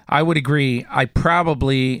tricky. I would agree. I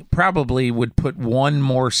probably would put one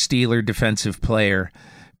more Steeler defensive player.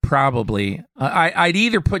 Probably. I'd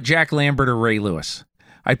either put Jack Lambert or Ray Lewis.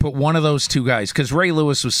 I'd put one of those two guys because Ray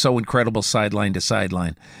Lewis was so incredible sideline to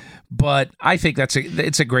sideline. But I think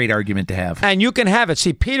it's a great argument to have. And you can have it.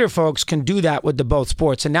 See, Peter, folks, can do that with the both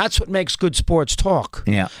sports, and that's what makes good sports talk.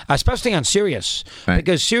 Yeah. Especially on Sirius. Right.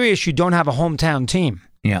 Because Sirius, you don't have a hometown team.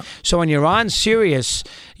 Yeah. So when you're on Sirius,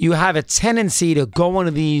 you have a tendency to go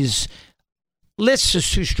into these lists is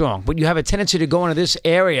too strong, but you have a tendency to go into this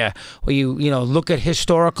area where you look at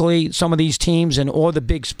historically some of these teams and all the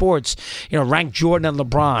big sports, rank Jordan and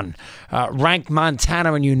LeBron, rank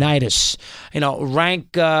Montana and Unitas,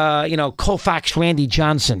 rank Koufax, Randy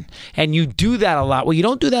Johnson, and you do that a lot. Well, you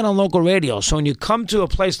don't do that on local radio. So when you come to a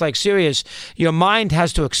place like Sirius, your mind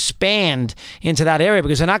has to expand into that area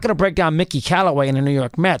because they're not going to break down Mickey Callaway in the New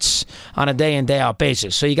York Mets on a day in, day out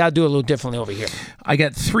basis. So you got to do it a little differently over here. I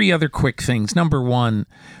got 3 other quick things. Number one,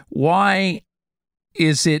 why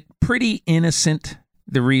is it pretty innocent,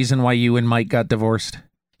 the reason why you and Mike got divorced?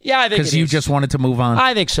 Yeah, I think because you just wanted to move on.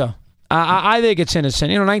 I think so. I think it's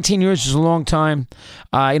innocent. 19 years is a long time.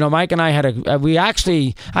 Mike and I had I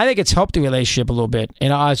think it's helped the relationship a little bit.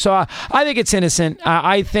 So I think it's innocent.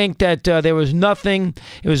 I think that there was nothing.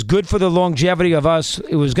 It was good for the longevity of us.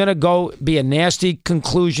 It was going to be a nasty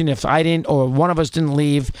conclusion if I didn't, or one of us didn't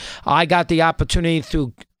leave. I got the opportunity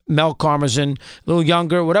through Mel Karmazin, a little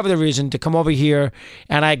younger, whatever the reason, to come over here,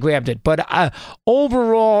 and I grabbed it. But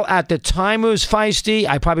overall, at the time, it was feisty.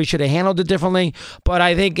 I probably should have handled it differently, but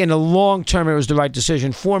I think in the long term, it was the right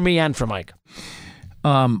decision for me and for Mike.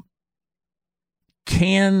 Can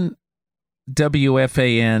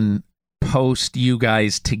WFAN post you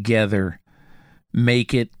guys together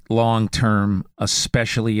make it long term,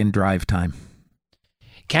 especially in drive time?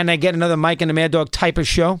 Can I get another Mike and the Mad Dog type of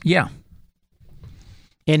show? Yeah.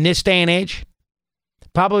 In this day and age?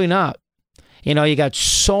 Probably not. You got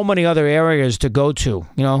so many other areas to go to.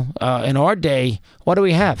 In our day, what do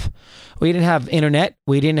we have? We didn't have internet.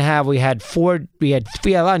 We had a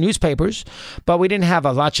lot of newspapers, but we didn't have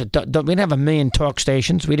we didn't have a million talk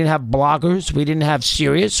stations. We didn't have bloggers. We didn't have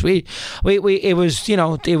Sirius.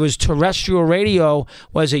 It was terrestrial radio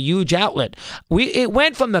was a huge outlet. It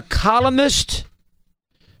went from the columnist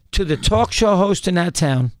to the talk show host in that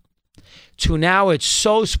town to now it's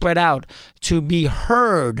so spread out to be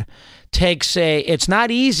heard it's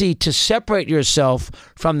not easy to separate yourself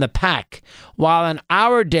from the pack. While in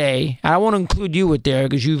our day, I won't include you with there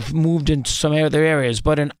because you've moved into some other areas,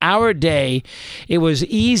 but in our day, it was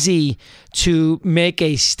easy to make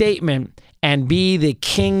a statement and be the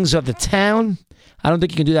kings of the town. I don't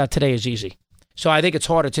think you can do that today as easy. So I think it's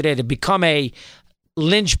harder today to become a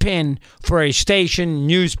linchpin for a station,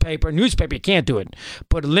 newspaper you can't do it,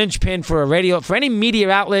 but a linchpin for a radio, for any media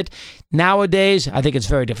outlet nowadays, I think it's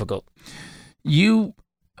very difficult. You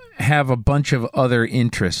have a bunch of other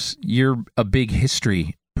interests. You're a big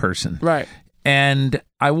history person, right? And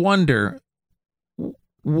I wonder,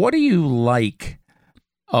 what do you like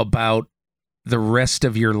about the rest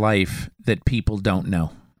of your life that people don't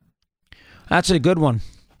know? That's a good one.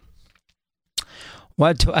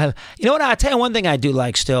 You know what? I'll tell you one thing I do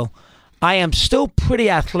like still. I am still pretty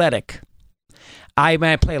athletic. I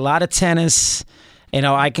play a lot of tennis.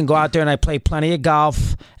 I can go out there and I play plenty of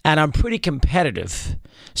golf, and I'm pretty competitive.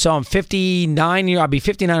 So I'm 59 I'll be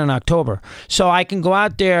 59 in October. So I can go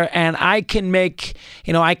out there and I can make,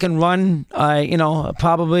 I can run,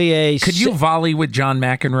 probably a... Could you volley with John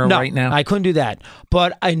McEnroe right now? No, I couldn't do that.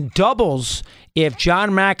 But in doubles, if John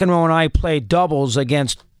McEnroe and I play doubles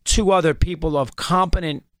against two other people of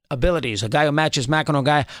competent abilities, a guy who matches McEnroe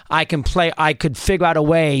guy, I could figure out a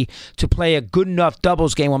way to play a good enough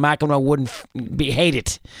doubles game where McEnroe wouldn't be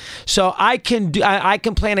hated. So I can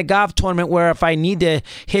play in a golf tournament where if I need to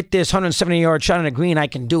hit this 170-yard shot on a green, I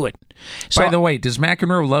can do it. So, by the way, does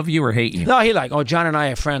McEnroe love you or hate you? No, John and I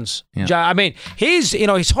are friends. Yeah. John,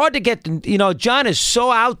 he's hard to get, John is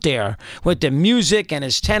so out there with the music and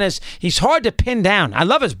his tennis. He's hard to pin down. I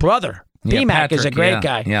love his brother. B-Mac is a great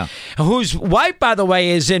guy. Yeah. Whose wife, by the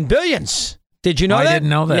way, is in Billions. Did you know that? I didn't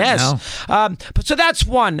know that. Yes. No. But so that's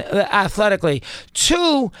one, athletically.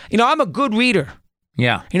 Two, I'm a good reader.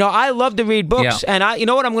 Yeah. I love to read books. Yeah. And you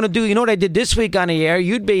know what I'm going to do? You know what I did this week on the air?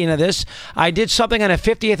 You'd be into this. I did something on the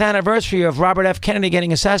 50th anniversary of Robert F. Kennedy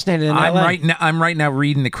getting assassinated in LA. I'm right now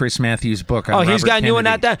reading the Chris Matthews book on he's Robert got a new one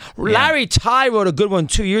Kennedy. out there. Larry Ty wrote a good one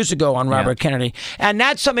 2 years ago on Robert Kennedy. And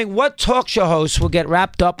that's something, what talk show hosts will get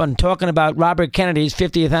wrapped up on talking about Robert Kennedy's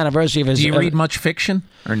 50th anniversary of his... Do you read much fiction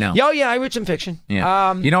or no? Yeah, I read some fiction. Yeah.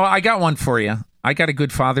 I got one for you. I got a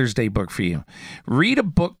good Father's Day book for you. Read a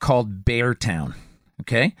book called Beartown.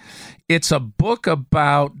 Okay, it's a book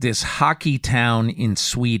about this hockey town in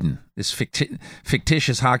Sweden, this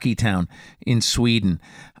fictitious hockey town in Sweden.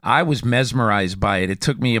 I was mesmerized by it. It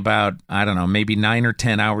took me about, maybe 9 or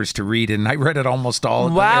 10 hours to read it, and I read it almost all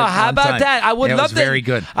at Wow, how about time. that? I would love that. It was very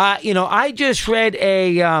good. I just read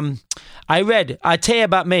I tell you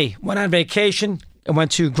about me. Went on vacation and went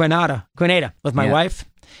to Grenada with my wife,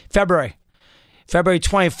 February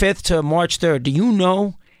 25th to March 3rd. Do you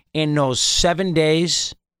know? In those 7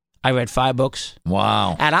 days, I read 5 books.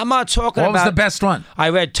 Wow. And I'm not talking about... What was the best one? I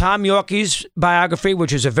read Tom Yorke's biography,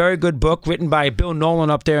 which is a very good book written by Bill Nolan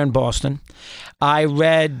up there in Boston. I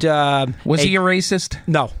read... Was he a racist?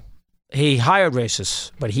 No. He hired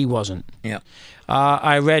racists, but he wasn't. Yeah.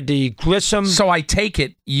 I read the Grissom... So I take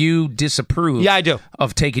it you disapprove I do.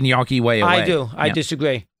 Of taking Yorkie way away. I do. I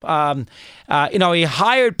disagree. He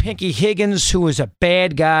hired Pinky Higgins, who was a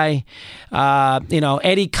bad guy.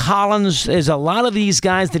 Eddie Collins. There's a lot of these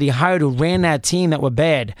guys that he hired who ran that team that were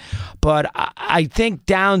bad. But I think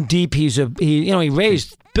down deep, he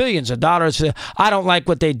raised billions of dollars. I don't like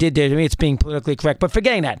what they did there. To me, it's being politically correct. But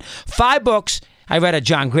forgetting that, 5 books. I read a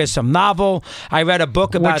John Grissom novel. I read a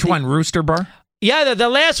book about... Which one, Rooster Bar? Yeah, the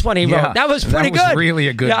last one he wrote. That was pretty good. That was really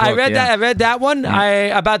a good book. I read that. I read that one.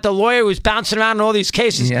 About the lawyer who was bouncing around in all these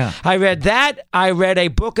cases. Yeah. I read that. I read a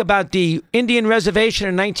book about the Indian reservation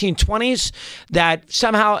in 1920s that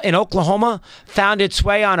somehow in Oklahoma found its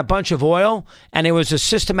way on a bunch of oil, and it was a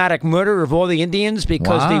systematic murder of all the Indians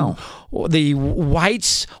because the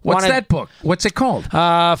whites What's that book? What's it called?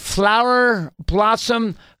 Flower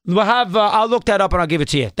Blossom. We'll have. I'll look that up and I'll give it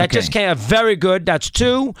to you. That just came out very good. That's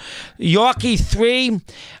 2. Yorkie 3.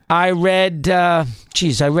 I read. I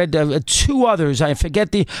read 2 others. I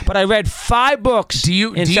forget but I read 5 books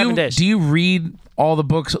in 7 days. Do you read all the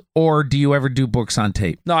books, or do you ever do books on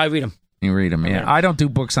tape? No, I read them. You read them, yeah. I don't do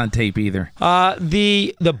books on tape either.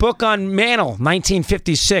 The book on Mantle,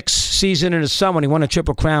 1956, Season in the Sun when he won a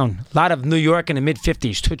Triple Crown. A lot of New York in the mid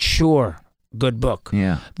 50s. Toots Shore. Good book.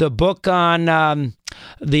 Yeah. The book on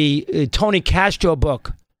the Tony Castro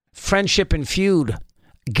book, Friendship and Feud,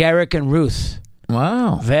 Garrick and Ruth.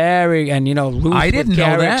 Wow. Ruth. I didn't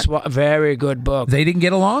know that. Very good book. They didn't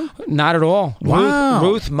get along? Not at all. Wow.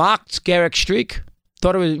 Ruth mocked Garrick's streak.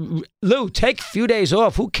 Thought it was, Lou, take a few days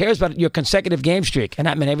off. Who cares about your consecutive game streak? And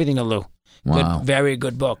that meant everything to Lou. Wow. Very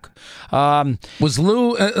good book. Was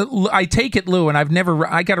Lou? I take it Lou, and I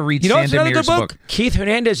got to read Sandemir's book. Keith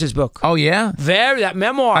Hernandez's book. Oh yeah, that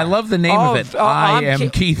memoir. I love the name of it. I am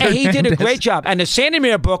Keith Hernandez. He did a great job. And the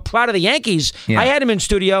Sandomir book, Proud of the Yankees. I had him in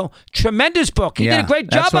studio. Tremendous book. He did a great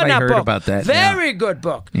job on that book. I heard about that. Very good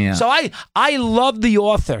book. Yeah. So I love the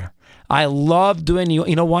author. I love doing.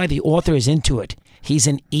 You know why? The author is into it. He's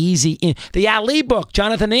an easy. The Ali book,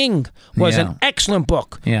 Jonathan Ing, was an excellent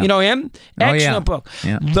book. Yeah. You know him? Excellent book.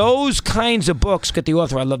 Yeah. Those kinds of books get the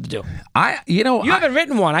author. I love to do. You haven't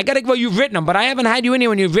written one. You've written them, but I haven't had you in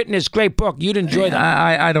here when you've written this great book. You'd enjoy them.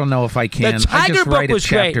 I don't know if I can. The Tiger I just book write was a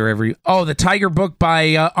chapter great. every. Oh, the Tiger book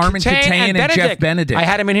by Armin Catane and Jeff Benedict. I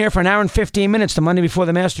had him in here for an hour and 15 minutes the Monday before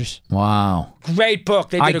the Masters. Wow. Great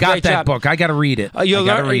book. They did a great job. I got that book. I got to read it.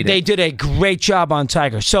 They did a great job on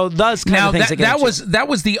Tiger. So those kind of things. That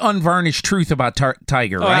was the unvarnished truth about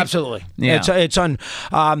Tiger, right? Oh, absolutely. Yeah. It's on.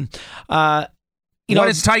 What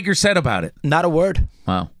has Tiger said about it? Not a word.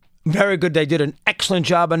 Wow. Very good. They did an excellent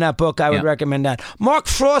job on that book. I would recommend that. Mark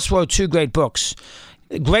Frost wrote 2 great books.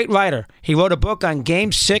 Great writer. He wrote a book on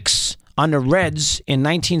Game 6 on the Reds in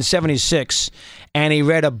 1976, and he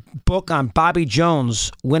read a book on Bobby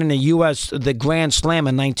Jones winning the Grand Slam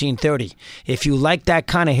in 1930. If you like that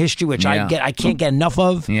kind of history, which I can't get enough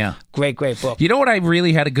of, great book. You know what I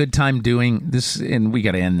really had a good time doing this, and we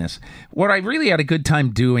got to end this. What I really had a good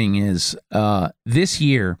time doing is this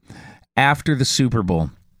year after the Super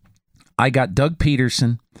Bowl, I got Doug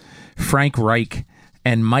Peterson, Frank Reich,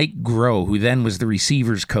 and Mike Groh, who then was the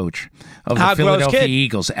receivers coach of the Philadelphia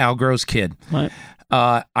Eagles, Al Groh's kid. Right.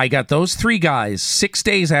 I got those 3 guys 6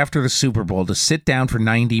 days after the Super Bowl to sit down for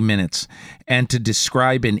 90 minutes and to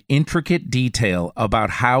describe in intricate detail about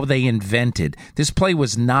how they invented. This play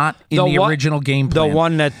was not in the original game plan. The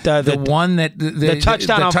one that the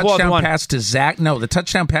touchdown pass to Zach. No, the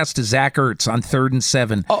touchdown pass to Zach Ertz on 3rd and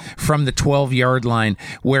 7 from the 12-yard line,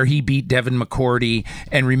 where he beat Devin McCourty.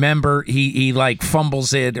 And remember, he like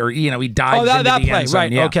fumbles it, or he dives into the end zone.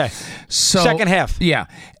 Right? Yeah. Okay. So second half. Yeah.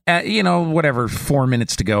 Whatever, 4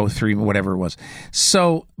 minutes to go, 3, whatever it was.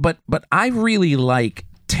 So, but I really like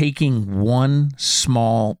taking one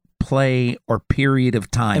small play or period of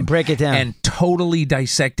time and break it down and totally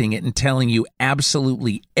dissecting it and telling you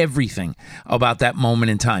absolutely everything about that moment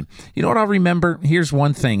in time. You know what I'll remember? Here's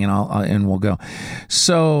one thing, and we'll go.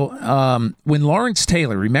 So when Lawrence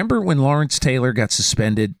Taylor got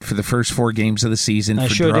suspended for the first 4 games of the season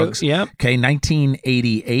for drugs? Yep. Okay,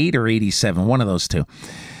 1988 or 87, one of those two.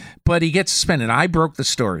 But he gets suspended. I broke the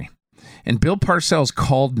story. And Bill Parcells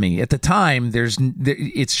called me. At the time,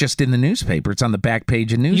 it's just in the newspaper. It's on the back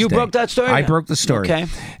page of Newsday. You broke that story? I broke the story. Okay.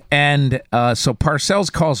 And so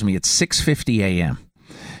Parcells calls me at 6:50 a.m.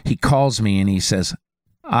 He calls me and he says,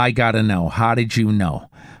 I got to know. How did you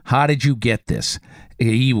know? How did you get this?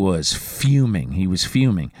 He was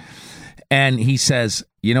fuming. And he says,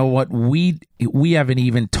 you know what? We haven't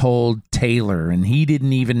even told Taylor, and he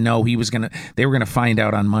didn't even know they were gonna find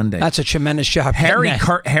out on Monday. That's a tremendous job.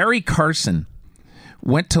 Harry Carson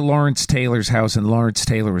went to Lawrence Taylor's house, and Lawrence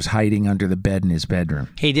Taylor was hiding under the bed in his bedroom.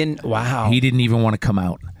 He didn't even want to come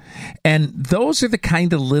out. And those are the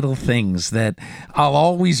kind of little things that I'll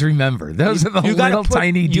always remember. Those are the little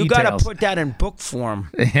tiny details. You got to put that in book form.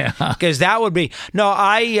 Yeah. Because that would be... No,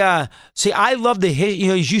 I love the...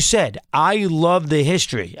 as you said, I love the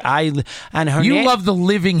history. You love the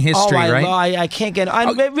living history, right? I can't get...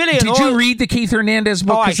 really. Did you read the Keith Hernandez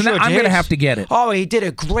book? I sure I'm going to have to get it. Oh, he did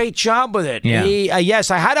a great job with it. Yeah.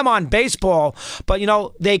 Yes, I had him on baseball, but,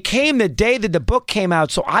 they came the day that the book came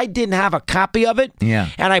out, so I didn't have a copy of it. Yeah.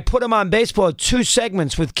 And I put him on baseball 2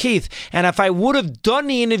 segments with Keith, and if I would have done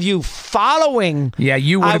the interview following,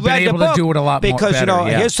 you would have been able to do it a lot more better.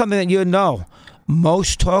 Because here's something that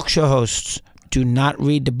most talk show hosts do not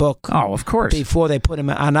read the book. Oh, of course. Before they put him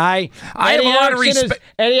in. And I have a lot of respect.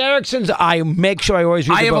 Eddie Erickson's, I make sure I always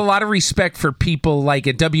read the book. I have a lot of respect for people like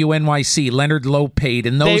at WNYC, Leonard Lopate,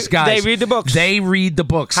 and those guys. They read the books. They read the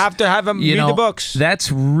books. Have to have them read the books. That's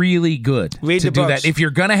really good to do that. If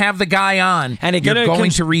you're going to have the guy on, and you're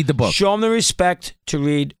going to read the book. Show him the respect to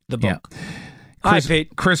read the book. Yeah. Hi,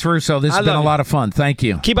 Pete. Chris Russo, this has been a lot of fun. Thank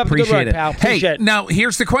you. Keep up the good work, pal. Appreciate it. Now,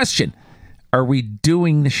 here's the question. Are we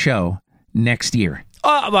doing the show next year?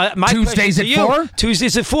 Tuesdays at 4?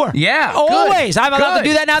 Tuesdays at 4. Yeah. Always. I'm allowed to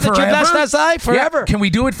do that now that you've left us aside forever. Yeah. Can we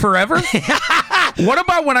do it forever? What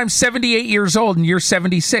about when I'm 78 years old and you're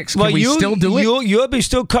 76? Can we still do it? You'll be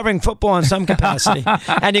still covering football in some capacity.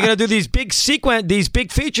 And you're going to do these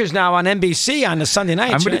big features now on NBC on the Sunday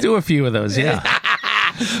nights. I'm going to do a few of those, yeah.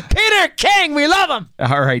 Peter King, we love him.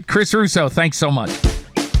 All right. Chris Russo, thanks so much.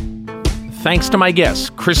 thanks to my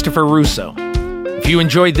guest, Christopher Russo. If you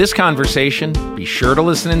enjoyed this conversation, be sure to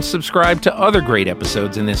listen and subscribe to other great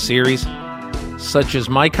episodes in this series, such as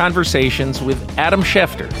my conversations with Adam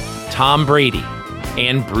Schefter, Tom Brady,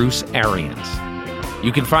 and Bruce Arians.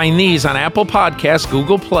 You can find these on Apple Podcasts,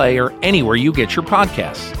 Google Play, or anywhere you get your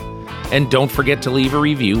podcasts. And don't forget to leave a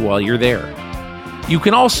review while you're there. You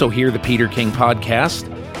can also hear the Peter King Podcast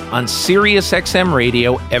on Sirius XM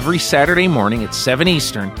Radio every Saturday morning at 7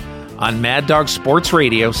 Eastern on Mad Dog Sports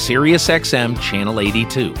Radio, Sirius XM, Channel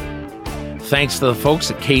 82. Thanks to the folks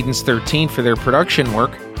at Cadence 13 for their production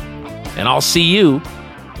work, and I'll see you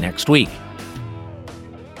next week.